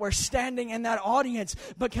that were standing in that audience.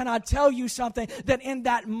 But can I tell you something? That in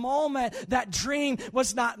that moment, that dream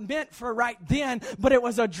was not meant for right then, but it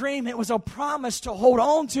was a dream. It was a promise to hold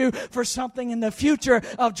on to for something in the future,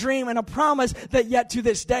 of dream and a promise that yet to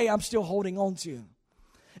this day I'm still holding on to.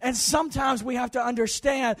 And sometimes we have to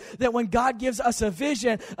understand that when God gives us a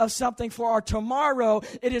vision of something for our tomorrow,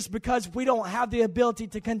 it is because we don't have the ability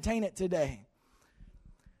to contain it today.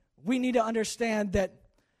 We need to understand that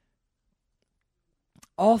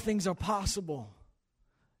all things are possible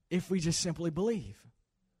if we just simply believe.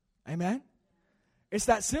 Amen? It's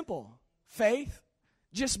that simple. Faith,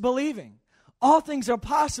 just believing. All things are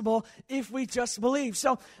possible if we just believe.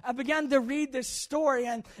 So I began to read this story,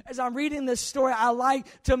 and as I'm reading this story, I like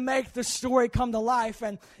to make the story come to life.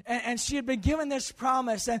 And she had been given this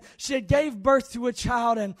promise, and she had gave birth to a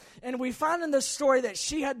child, and we find in the story that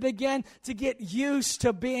she had begun to get used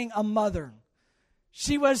to being a mother.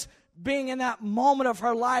 She was being in that moment of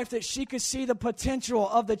her life that she could see the potential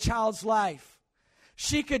of the child's life.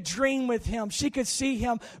 She could dream with him. She could see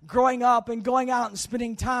him growing up and going out and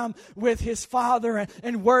spending time with his father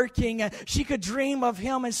and working. And she could dream of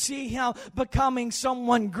him and see him becoming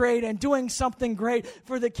someone great and doing something great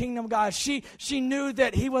for the kingdom of God. She knew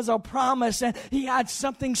that he was a promise and he had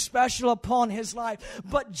something special upon his life.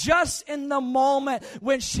 But just in the moment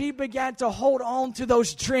when she began to hold on to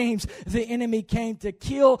those dreams, the enemy came to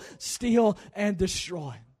kill, steal, and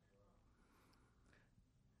destroy.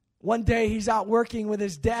 One day he's out working with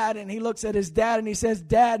his dad, and he looks at his dad and he says,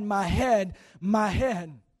 "Dad, my head, my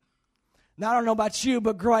head." Now, I don't know about you,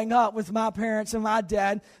 but growing up with my parents and my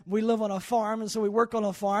dad, we live on a farm, and so we work on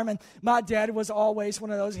a farm, and my dad was always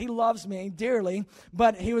one of those. He loves me dearly,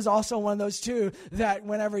 but he was also one of those, too, that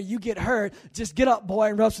whenever you get hurt, just get up, boy,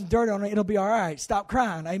 and rub some dirt on it. It'll be all right. Stop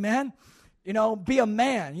crying. Amen? You know, be a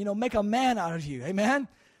man. You know, make a man out of you. Amen?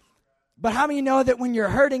 But how many of you know that when you're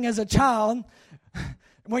hurting as a child,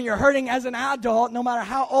 when you're hurting as an adult, no matter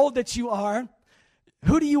how old that you are,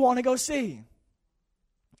 who do you want to go see?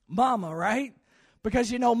 Mama, right?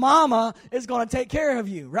 Because you know mama is going to take care of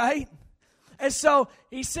you, right? And so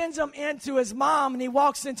he sends him into his mom, and he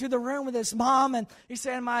walks into the room with his mom, and he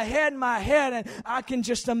said, my head. And I can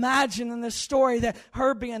just imagine in this story that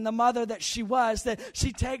her being the mother that she was, that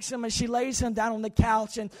she takes him and she lays him down on the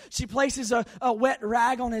couch, and she places a wet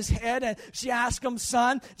rag on his head, and she asks him,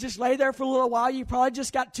 "Son, just lay there for a little while. You probably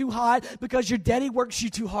just got too hot because your daddy works you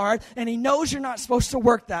too hard, and he knows you're not supposed to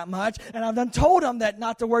work that much, and I've done told him that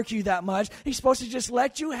not to work you that much. He's supposed to just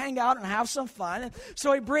let you hang out and have some fun." And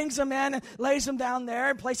so he brings him in and lays him down there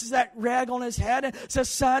and places that rag on his head and says,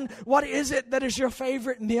 "Son, what is it that is your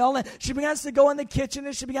favorite meal?" And she begins to go in the kitchen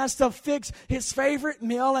and she begins to fix his favorite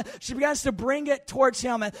meal, and she begins to bring it towards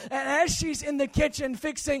him. And as she's in the kitchen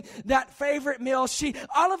fixing that favorite meal, she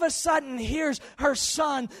all of a sudden hears her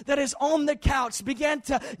son that is on the couch begin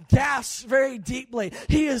to gasp very deeply.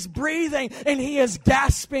 He is breathing and he is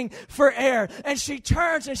gasping for air. And she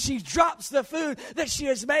turns and she drops the food that she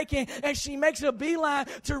is making, and she makes a beeline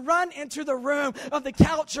to run into the room of the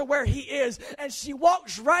couch where he is, and she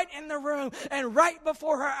walks right in the room, and right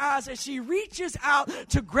before her eyes, as she reaches out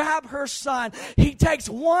to grab her son, he takes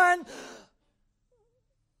one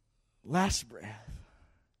last breath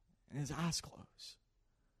and his eyes close.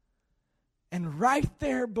 And right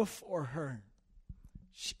there before her,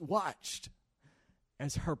 she watched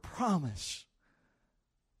as her promise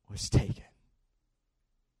was taken.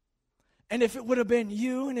 And if it would have been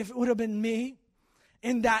you and if it would have been me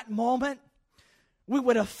in that moment, we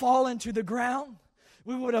would have fallen to the ground.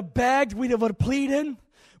 We would have begged. We would have pleaded.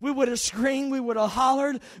 We would have screamed. We would have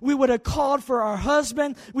hollered. We would have called for our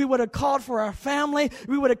husband. We would have called for our family.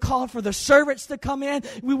 We would have called for the servants to come in.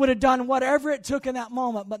 We would have done whatever it took in that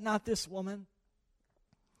moment, but not this woman.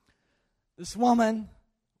 This woman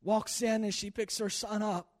walks in and she picks her son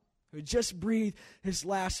up, who just breathed his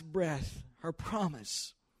last breath, her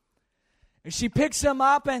promise. And she picks him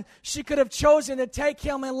up, and she could have chosen to take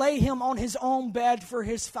him and lay him on his own bed for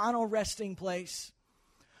his final resting place.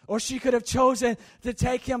 Or she could have chosen to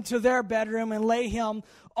take him to their bedroom and lay him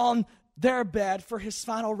on their bed for his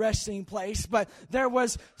final resting place. But there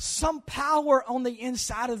was some power on the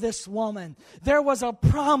inside of this woman. There was a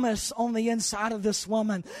promise on the inside of this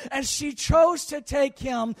woman. And she chose to take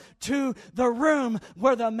him to the room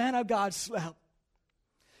where the man of God slept.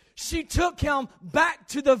 She took him back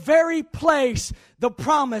to the very place the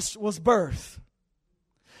promise was birthed.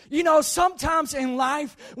 You know, sometimes in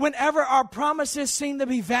life, whenever our promises seem to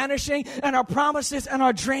be vanishing and our promises and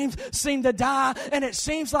our dreams seem to die, and it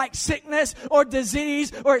seems like sickness or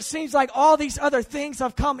disease, or it seems like all these other things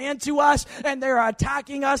have come into us and they're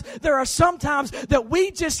attacking us, there are some times that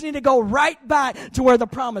we just need to go right back to where the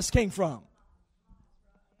promise came from.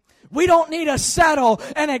 We don't need to settle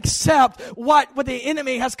and accept what the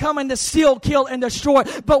enemy has come in to steal, kill, and destroy.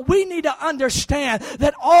 But we need to understand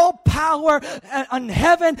that all power in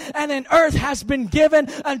heaven and in earth has been given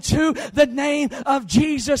unto the name of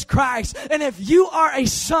Jesus Christ. And if you are a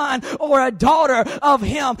son or a daughter of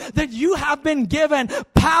Him, then you have been given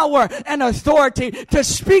power and authority to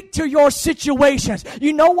speak to your situations.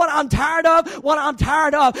 You know what I'm tired of? What I'm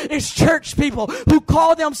tired of is church people who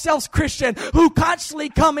call themselves Christian, who constantly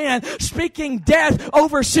come in speaking death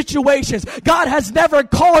over situations. God has never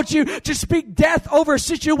called you to speak death over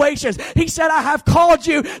situations. He said, I have called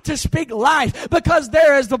you to speak life, because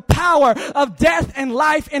there is the power of death and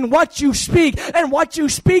life in what you speak. And what you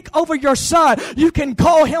speak over your son, you can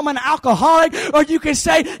call him an alcoholic, or you can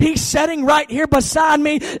say he's sitting right here beside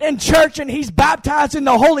me in church and he's baptized in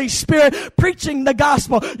the Holy Spirit preaching the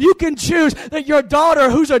gospel. You can choose that your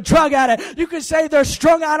daughter who's a drug addict, you can say they're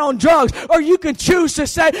strung out on drugs, or you can choose to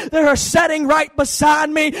say that are sitting right beside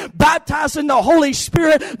me, baptized in the Holy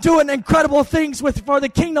Spirit, doing incredible things for the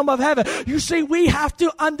kingdom of heaven. You see, we have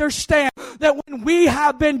to understand that when we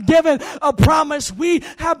have been given a promise, we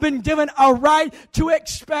have been given a right to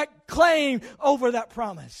expect claim over that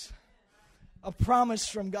promise. A promise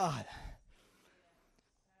from God.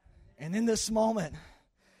 And in this moment,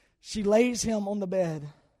 she lays him on the bed.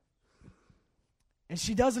 And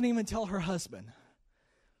she doesn't even tell her husband.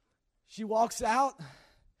 She walks out,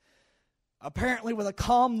 apparently with a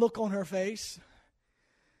calm look on her face.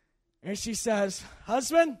 And she says,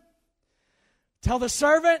 "Husband, tell the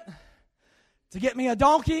servant to get me a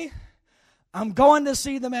donkey. I'm going to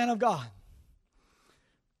see the man of God."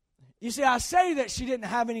 You see, I say that she didn't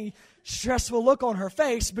have any stressful look on her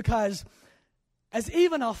face because as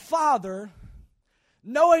even a father,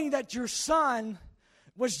 knowing that your son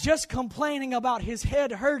was just complaining about his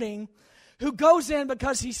head hurting, who goes in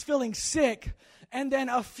because he's feeling sick, and then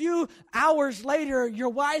a few hours later, your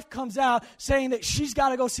wife comes out saying that she's got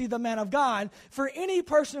to go see the man of God. For any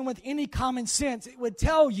person with any common sense, it would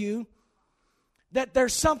tell you that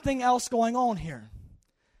there's something else going on here.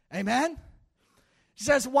 Amen? She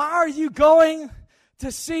says, "Why are you going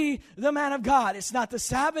to see the man of God? It's not the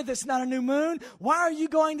Sabbath. It's not a new moon. Why are you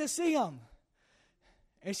going to see him?"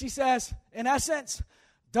 And she says, in essence,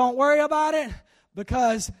 "Don't worry about it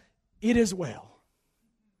because it is well."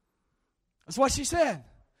 That's what she said.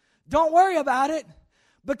 Don't worry about it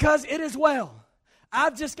because it is well.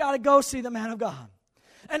 I've just got to go see the man of God.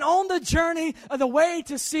 And on the journey of the way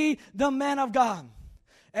to see the man of God,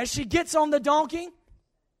 as she gets on the donkey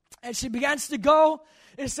and she begins to go,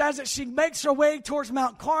 it says that she makes her way towards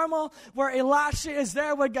Mount Carmel where Elisha is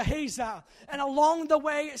there with Gehazi. And along the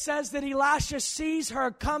way it says that Elisha sees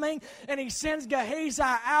her coming and he sends Gehazi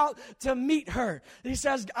out to meet her. He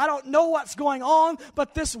says, "I don't know what's going on,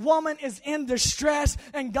 but this woman is in distress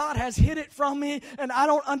and God has hid it from me and I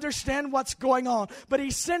don't understand what's going on." But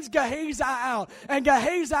he sends Gehazi out, and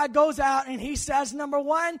Gehazi goes out and he says, number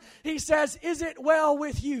one, he says, "Is it well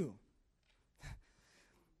with you?"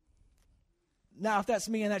 Now, if that's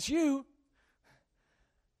me and that's you,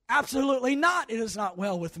 absolutely not. It is not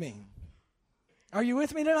well with me. Are you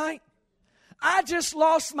with me tonight? I just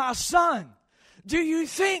lost my son. Do you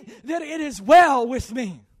think that it is well with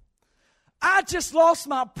me? I just lost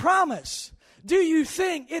my promise. Do you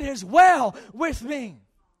think it is well with me?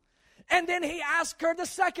 And then he asked her the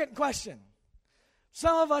second question.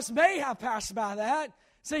 Some of us may have passed by that.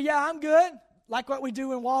 Say, "Yeah, I'm good," like what we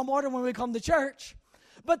do in Walmart or when we come to church.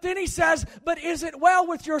 But then he says, "But is it well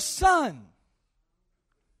with your son?"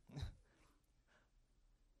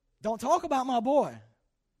 Don't talk about my boy.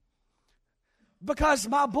 Because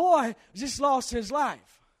my boy just lost his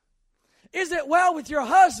life. Is it well with your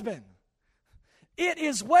husband? It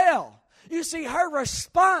is well. You see, her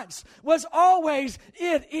response was always,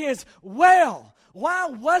 "It is well." Why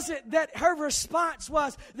was it that her response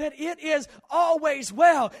was that it is always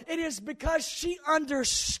well? It is because she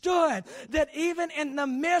understood that even in the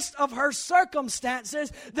midst of her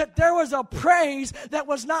circumstances, that there was a praise that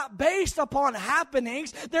was not based upon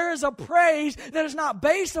happenings. There is a praise that is not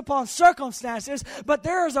based upon circumstances, but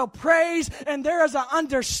there is a praise and there is an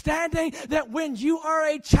understanding that when you are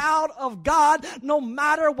a child of God, no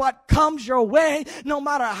matter what comes your way, no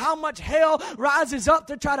matter how much hell rises up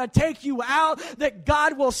to try to take you out, that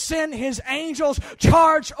God will send his angels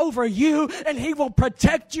charge over you and he will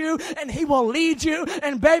protect you and he will lead you.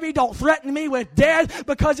 And baby, don't threaten me with death,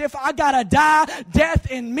 because if I gotta die, death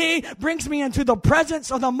in me brings me into the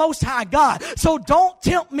presence of the Most High God. So don't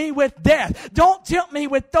tempt me with death. Don't tempt me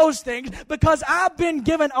with those things, because I've been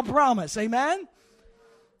given a promise. Amen?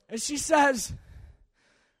 And she says,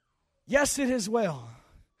 "Yes, it is well.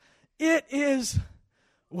 It is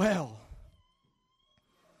well."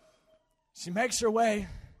 She makes her way,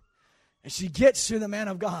 and she gets to the man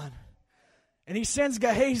of God. And he sends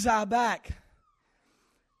Gehazi back.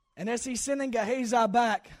 And as he's sending Gehazi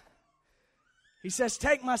back, he says,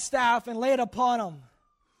 "Take my staff and lay it upon him."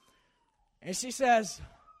 And she says,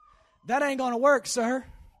 "That ain't going to work, sir.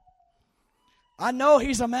 I know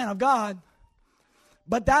he's a man of God,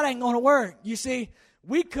 but that ain't going to work." You see,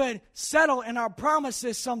 we could settle in our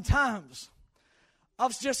promises sometimes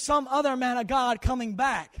of just some other man of God coming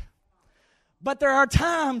back. But there are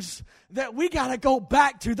times that we got to go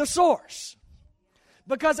back to the source.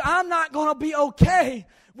 Because I'm not going to be okay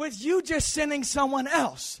with you just sending someone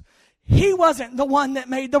else. He wasn't the one that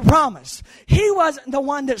made the promise. He wasn't the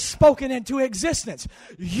one that spoke it into existence.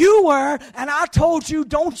 You were, and I told you,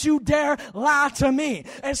 don't you dare lie to me.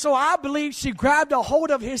 And so I believe she grabbed a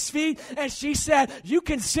hold of his feet and she said, you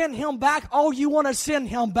can send him back all you want to send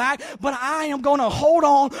him back, but I am going to hold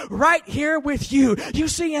on right here with you. You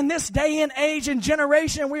see, in this day and age and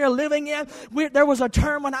generation we are living in, there was a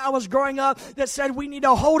term when I was growing up that said we need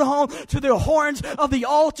to hold on to the horns of the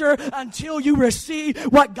altar until you receive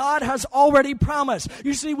what God has already promised.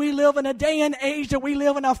 You see, we live in a day and age that we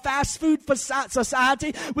live in a fast food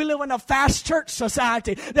society. We live in a fast church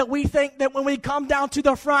society that we think that when we come down to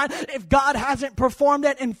the front, if God hasn't performed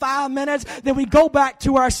it in 5 minutes, then we go back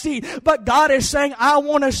to our seat. But God is saying, I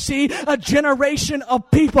want to see a generation of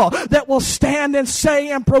people that will stand and say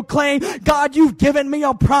and proclaim, God, you've given me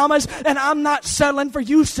a promise and I'm not settling for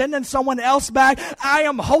you sending someone else back. I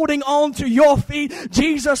am holding on to your feet.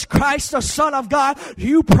 Jesus Christ, the Son of God,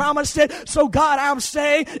 you promised it. So God, I'm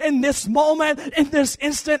saying in this moment, in this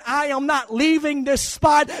instant, I am not leaving this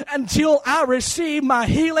spot until I receive my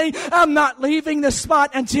healing. I'm not leaving this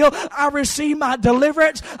spot until I receive my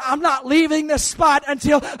deliverance. I'm not leaving this spot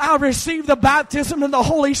until I receive the baptism of the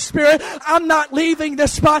Holy Spirit. I'm not leaving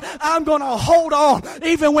this spot. I'm going to hold on.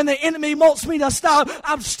 Even when the enemy wants me to stop,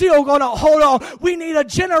 I'm still going to hold on. We need a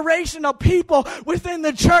generation of people within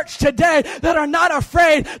the church today that are not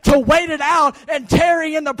afraid to wait it out and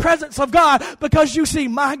tarry in the presence of God. Because you see,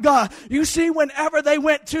 my God, you see, whenever they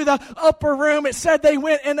went to the upper room, it said they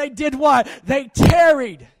went and they did what? They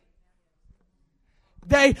tarried.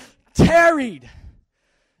 They tarried.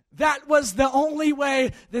 That was the only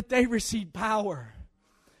way that they received power.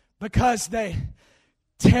 Because they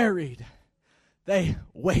tarried. They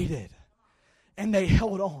waited. And they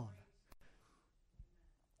held on.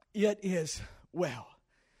 It is well.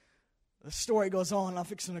 The story goes on. I'm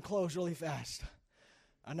fixing to close really fast.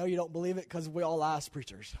 I know you don't believe it because we all lie as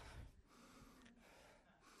preachers.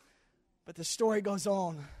 But the story goes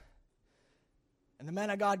on. And the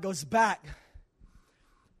man of God goes back.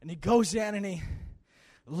 And he goes in and he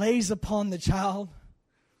lays upon the child.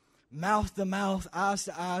 Mouth to mouth, eyes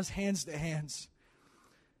to eyes, hands to hands.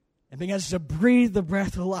 And begins to breathe the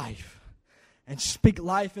breath of life. And speak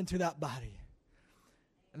life into that body.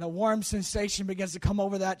 And the warm sensation begins to come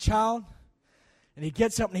over that child. And he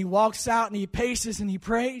gets up and he walks out and he paces and he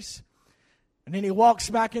prays. And then he walks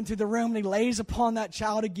back into the room and he lays upon that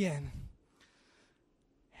child again.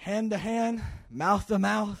 Hand to hand, mouth to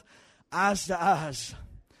mouth, eyes to eyes.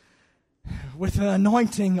 With an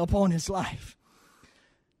anointing upon his life.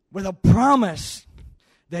 With a promise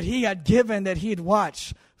that he had given that he had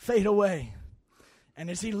watched fade away. And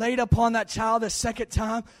as he laid upon that child the second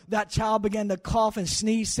time, that child began to cough and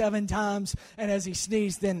sneeze 7 times. And as he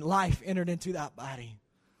sneezed, then life entered into that body.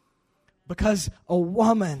 Because a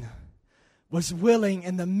woman was willing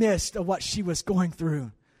in the midst of what she was going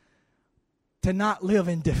through to not live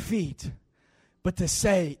in defeat, but to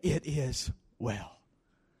say, it is well.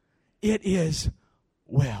 It is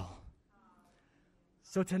well.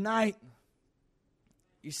 So tonight,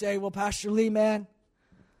 you say, well, Pastor Lee, man,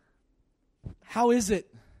 how is it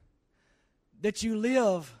that you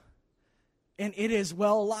live an it is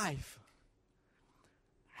well life?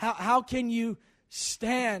 How can you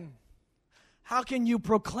stand? How can you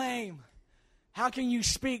proclaim? How can you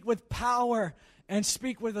speak with power and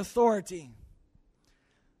speak with authority?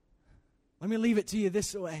 Let me leave it to you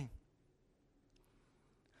this way.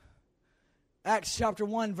 Acts chapter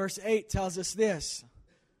 1 verse 8 tells us this.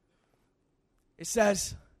 It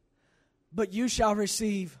says, but you shall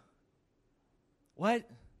receive what?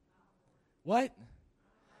 What?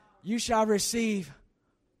 You shall receive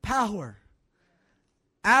power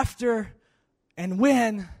after and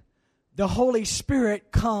when the Holy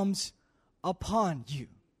Spirit comes upon you.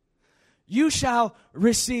 You shall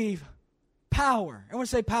receive power. Everyone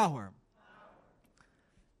say power.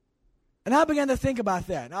 And I began to think about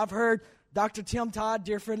that. I've heard Dr. Tim Todd,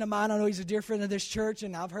 dear friend of mine, I know he's a dear friend of this church,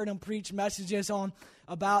 and I've heard him preach messages on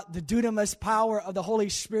about the dunamis power of the Holy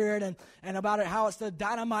Spirit and about it, how it's the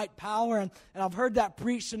dynamite power, and I've heard that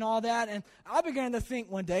preached and all that, and I began to think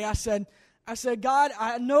one day, I said, God,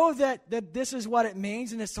 I know that this is what it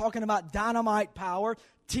means, and it's talking about dynamite power,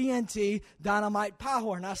 TNT, dynamite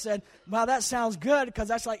power, and I said, well, that sounds good, because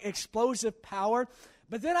that's like explosive power,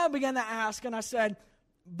 but then I began to ask, and I said,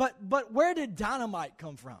 but where did dynamite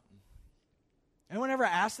come from? Anyone ever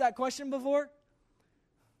asked that question before?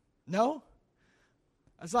 No?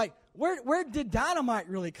 I was like, where did dynamite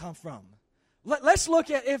really come from? Let's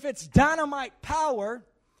look at if it's dynamite power,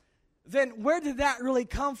 then where did that really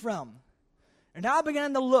come from? And I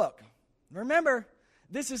began to look. Remember,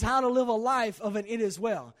 This is how to live a life of an it is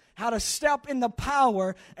well. How to step in the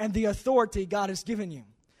power and the authority God has given you.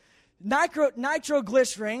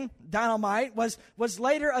 Nitroglycerin, dynamite, was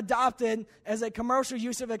later adopted as a commercial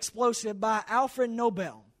use of explosive by Alfred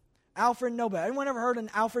Nobel. Alfred Nobel. Anyone ever heard of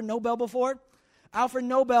Alfred Nobel before? Alfred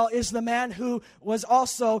Nobel is the man who was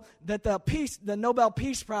also that the Nobel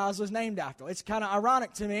Peace Prize was named after. It's kind of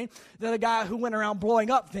ironic to me that the guy who went around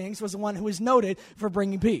blowing up things was the one who was noted for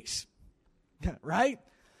bringing peace. Right?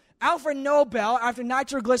 Alfred Nobel, after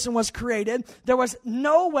nitroglycerin was created, there was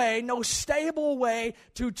no stable way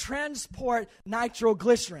to transport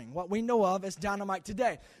nitroglycerin, what we know of as dynamite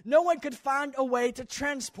today. No one could find a way to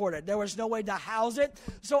transport it. There was no way to house it.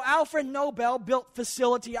 So Alfred Nobel built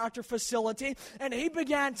facility after facility, and he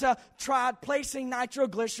began to try placing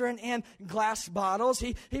nitroglycerin in glass bottles.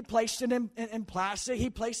 He placed it in plastic.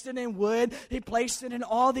 He placed it in wood. He placed it in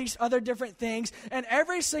all these other different things. And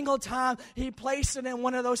every single time he placed it in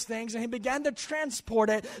one of those things, and he began to transport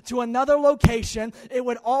it to another location, it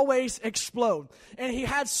would always explode. And he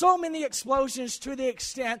had so many explosions to the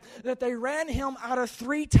extent that they ran him out of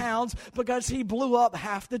 3 towns because he blew up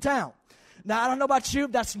half the town. Now, I don't know about you,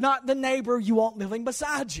 that's not the neighbor you want living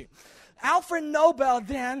beside you. Alfred Nobel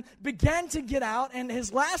then began to get out, and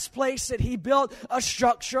his last place that he built a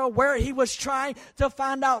structure where he was trying to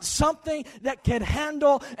find out something that could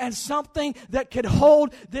handle and something that could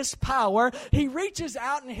hold this power. He reaches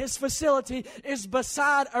out, and his facility is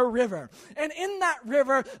beside a river. And in that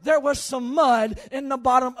river, there was some mud in the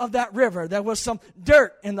bottom of that river. There was some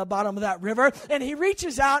dirt in the bottom of that river. And he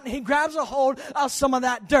reaches out, and he grabs a hold of some of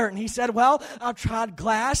that dirt. And he said, well, I've tried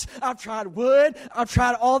glass, I've tried wood, I've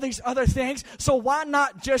tried all these other things, so why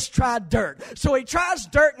not just try dirt? So he tries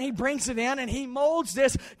dirt and he brings it in and he molds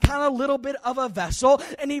this kind of little bit of a vessel,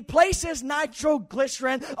 and he places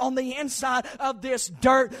nitroglycerin on the inside of this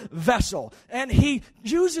dirt vessel, and he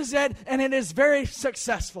uses it, and it is very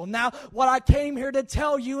successful. Now, what I came here to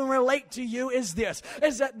tell you and relate to you is this,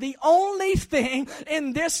 is that the only thing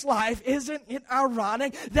in this life, isn't it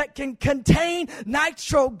ironic, that can contain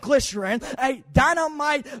nitroglycerin, a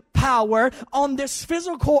dynamite power on this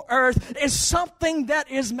physical earth, is something that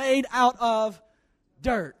is made out of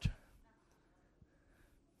dirt.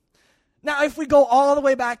 Now, if we go all the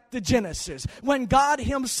way back to Genesis, when God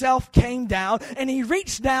himself came down and he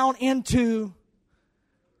reached down into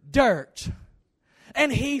dirt,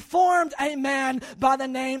 and he formed a man by the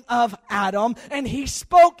name of Adam, and he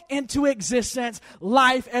spoke into existence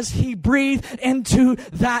life as he breathed into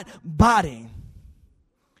that body.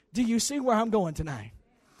 Do you see where I'm going tonight?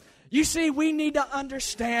 You see, we need to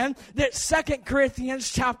understand that 2 Corinthians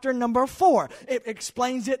chapter number 4, it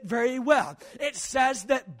explains it very well. It says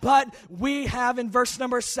that, but we have, in verse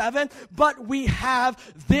number 7, but we have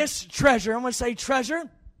this treasure. I'm going to say treasure.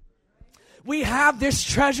 We have this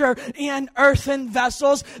treasure in earthen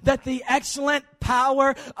vessels, that the excellent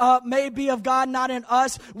power may be of God, not in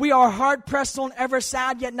us. We are hard pressed on every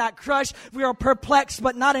side, yet not crushed. We are perplexed,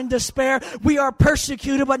 but not in despair. We are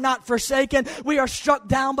persecuted, but not forsaken. We are struck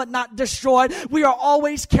down, but not destroyed. We are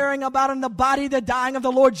always carrying about in the body the dying of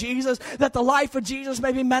the Lord Jesus, that the life of Jesus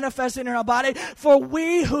may be manifested in our body. For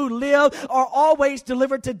we who live are always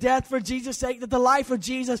delivered to death for Jesus' sake, that the life of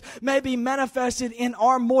Jesus may be manifested in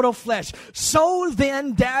our mortal flesh. So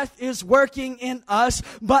then death is working in us,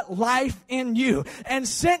 but life in you. And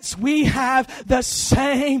since we have the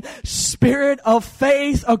same spirit of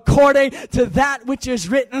faith according to that which is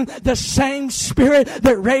written, the same spirit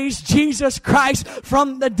that raised Jesus Christ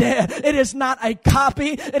from the dead. It is not a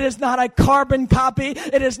copy. It is not a carbon copy.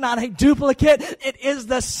 It is not a duplicate. It is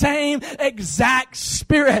the same exact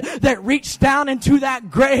spirit that reached down into that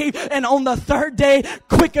grave and on the third day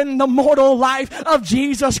quickened the mortal life of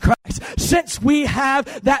Jesus Christ. Since we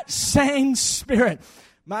have that same spirit.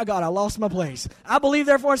 My God, I lost my place. I believe,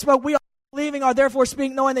 therefore, spoke. We are believing, are therefore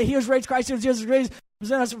speak, knowing that he was raised Christ, who is Jesus raised,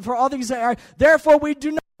 present us for all things that are. Therefore, we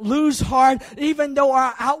do not lose heart, even though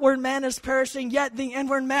our outward man is perishing, yet the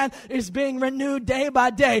inward man is being renewed day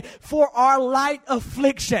by day. For our light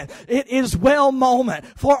affliction, it is well moment.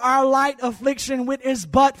 For our light affliction, which is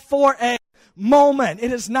but for a moment.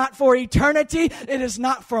 It is not for eternity. It is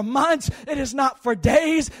not for months. It is not for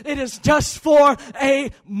days. It is just for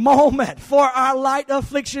a moment. For our light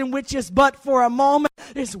affliction, which is but for a moment,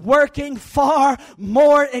 is working far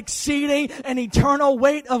more exceeding an eternal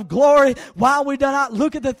weight of glory, while we do not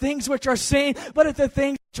look at the things which are seen, but at the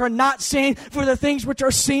things which are not seen, for the things which are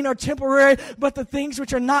seen are temporary, but the things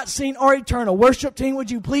which are not seen are eternal. Worship team, would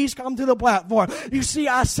you please come to the platform? You see,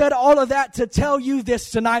 I said all of that to tell you this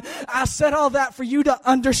tonight. I said all that for you to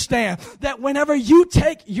understand that whenever you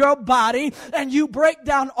take your body and you break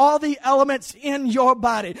down all the elements in your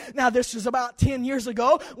body. Now, this was about 10 years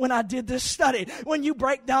ago when I did this study. When you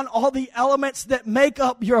break down all the elements that make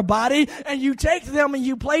up your body and you take them and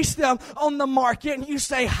you place them on the market and you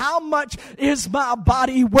say, how much is my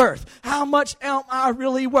body worth? How much am I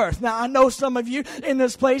really worth? Now, I know some of you in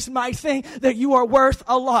this place might think that you are worth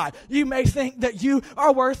a lot. You may think that you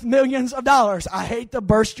are worth millions of dollars. I hate to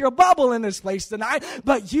burst your bubble in this place tonight,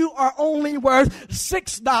 but you are only worth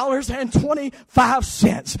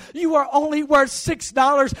 $6.25. You are only worth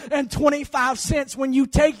 $6.25 when you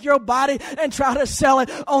take your body and try to sell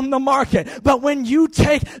it on the market. But when you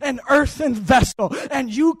take an earthen vessel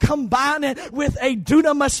and you combine it with a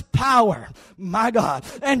dunamis power, my God,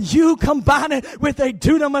 and you combine it with a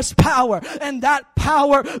dunamis power, and that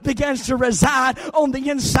power begins to reside on the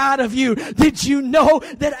inside of you. Did you know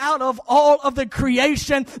that out of all of the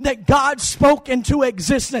creation that God spoke into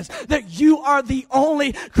existence, that you are the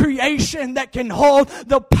only creation that can hold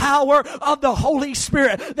the power of the Holy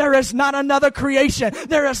Spirit? There is not another creation.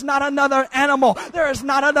 There is not another animal. There is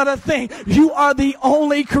not another thing. You are the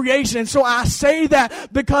only creation. So I say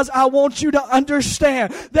that because I want you to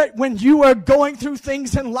understand that when you are going through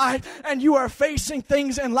things in life and you are facing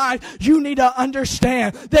things in life, you need to understand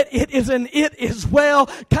that it is an it is well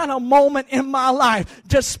kind of moment in my life.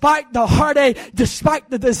 Despite the heartache, despite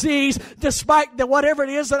the disease, despite the whatever it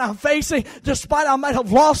is that I'm facing, despite I might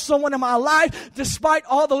have lost someone in my life, despite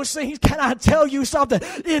all those things, can I tell you something?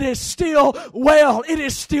 It is still well. It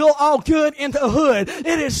is still all good in the hood.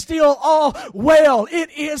 It is still all well.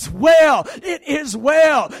 It is well. It is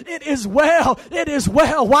well. It is well. It is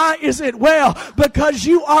well. Why is it well? Because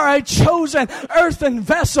you are a chosen earthen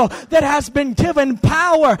vessel that has been given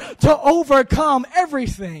power to overcome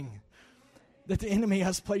everything that the enemy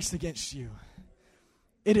has placed against you.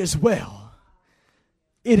 It is well.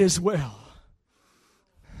 It is well.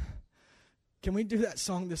 Can we do that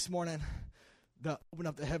song this morning? The open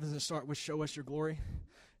up the heavens and start with show us your glory.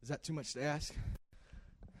 Is that too much to ask?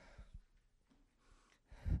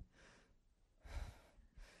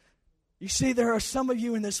 You see, there are some of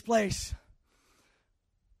you in this place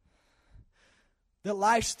that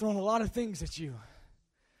life's thrown a lot of things at you.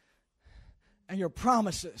 And your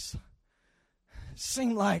promises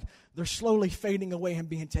seem like they're slowly fading away and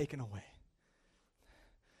being taken away.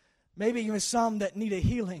 Maybe even some that need a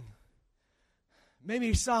healing.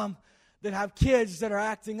 Maybe some that have kids that are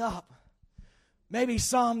acting up. Maybe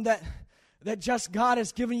some that just God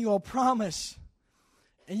has given you a promise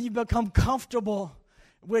and you become comfortable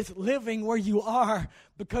with living where you are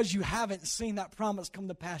because you haven't seen that promise come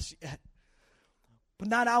to pass yet. But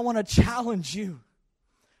now I want to challenge you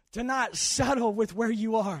to not settle with where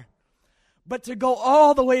you are, but to go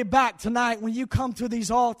all the way back tonight when you come to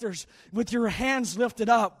these altars with your hands lifted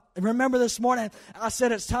up. And remember this morning, I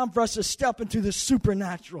said it's time for us to step into the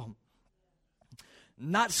supernatural.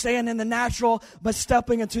 Not staying in the natural, but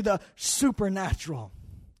stepping into the supernatural.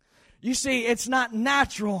 You see, it's not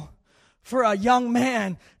natural for a young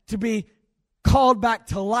man to be called back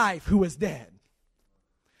to life who is dead.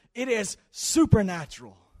 It is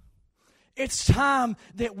supernatural. It's time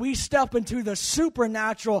that we step into the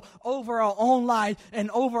supernatural over our own life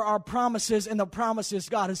and over our promises and the promises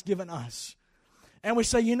God has given us. And we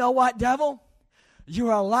say, you know what, devil? You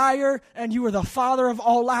are a liar and you are the father of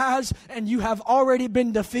all lies and you have already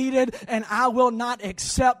been defeated, and I will not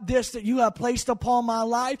accept this that you have placed upon my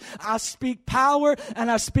life. I speak power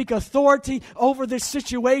and I speak authority over this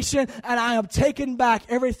situation, and I am taking back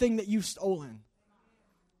everything that you've stolen.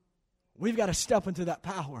 We've got to step into that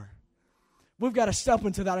power. We've got to step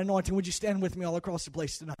into that anointing. Would you stand with me all across the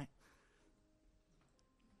place tonight?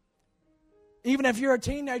 Even if you're a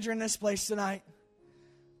teenager in this place tonight.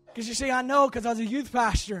 Because you see, I know because I was a youth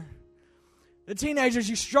pastor. The teenagers,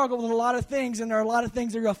 you struggle with a lot of things, and there are a lot of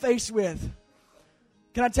things that you're faced with.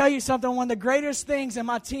 Can I tell you something? One of the greatest things in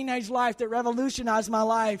my teenage life that revolutionized my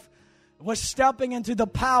life was stepping into the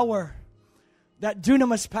power, that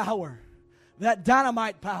dunamis power, that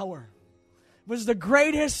dynamite power. It was the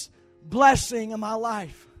greatest blessing in my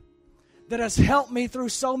life that has helped me through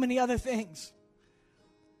so many other things.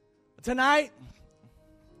 Tonight,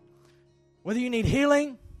 whether you need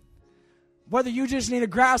healing, whether you just need a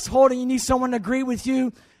grasp hold and you need someone to agree with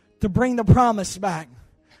you to bring the promise back.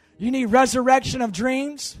 You need resurrection of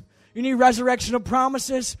dreams. You need resurrection of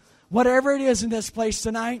promises. Whatever it is in this place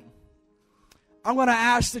tonight, I'm going to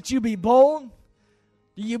ask that you be bold,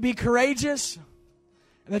 that you be courageous,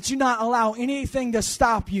 and that you not allow anything to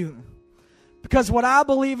stop you. Because what I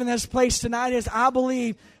believe in this place tonight is I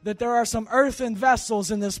believe that there are some earthen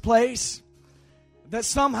vessels in this place that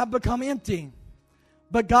some have become empty,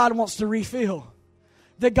 but God wants to refill.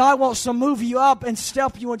 That God wants to move you up and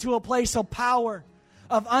step you into a place of power,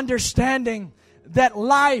 of understanding that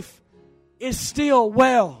life is still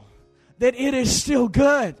well, that it is still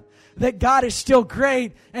good, that God is still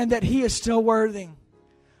great, and that He is still worthy.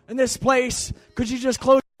 In this place, could you just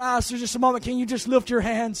close your eyes for just a moment? Can you just lift your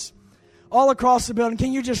hands all across the building?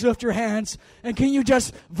 Can you just lift your hands? And can you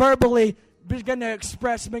just verbally begin to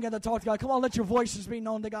express, begin to talk to God? Come on, let your voices be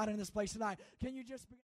known to God in this place tonight. Can you just begin?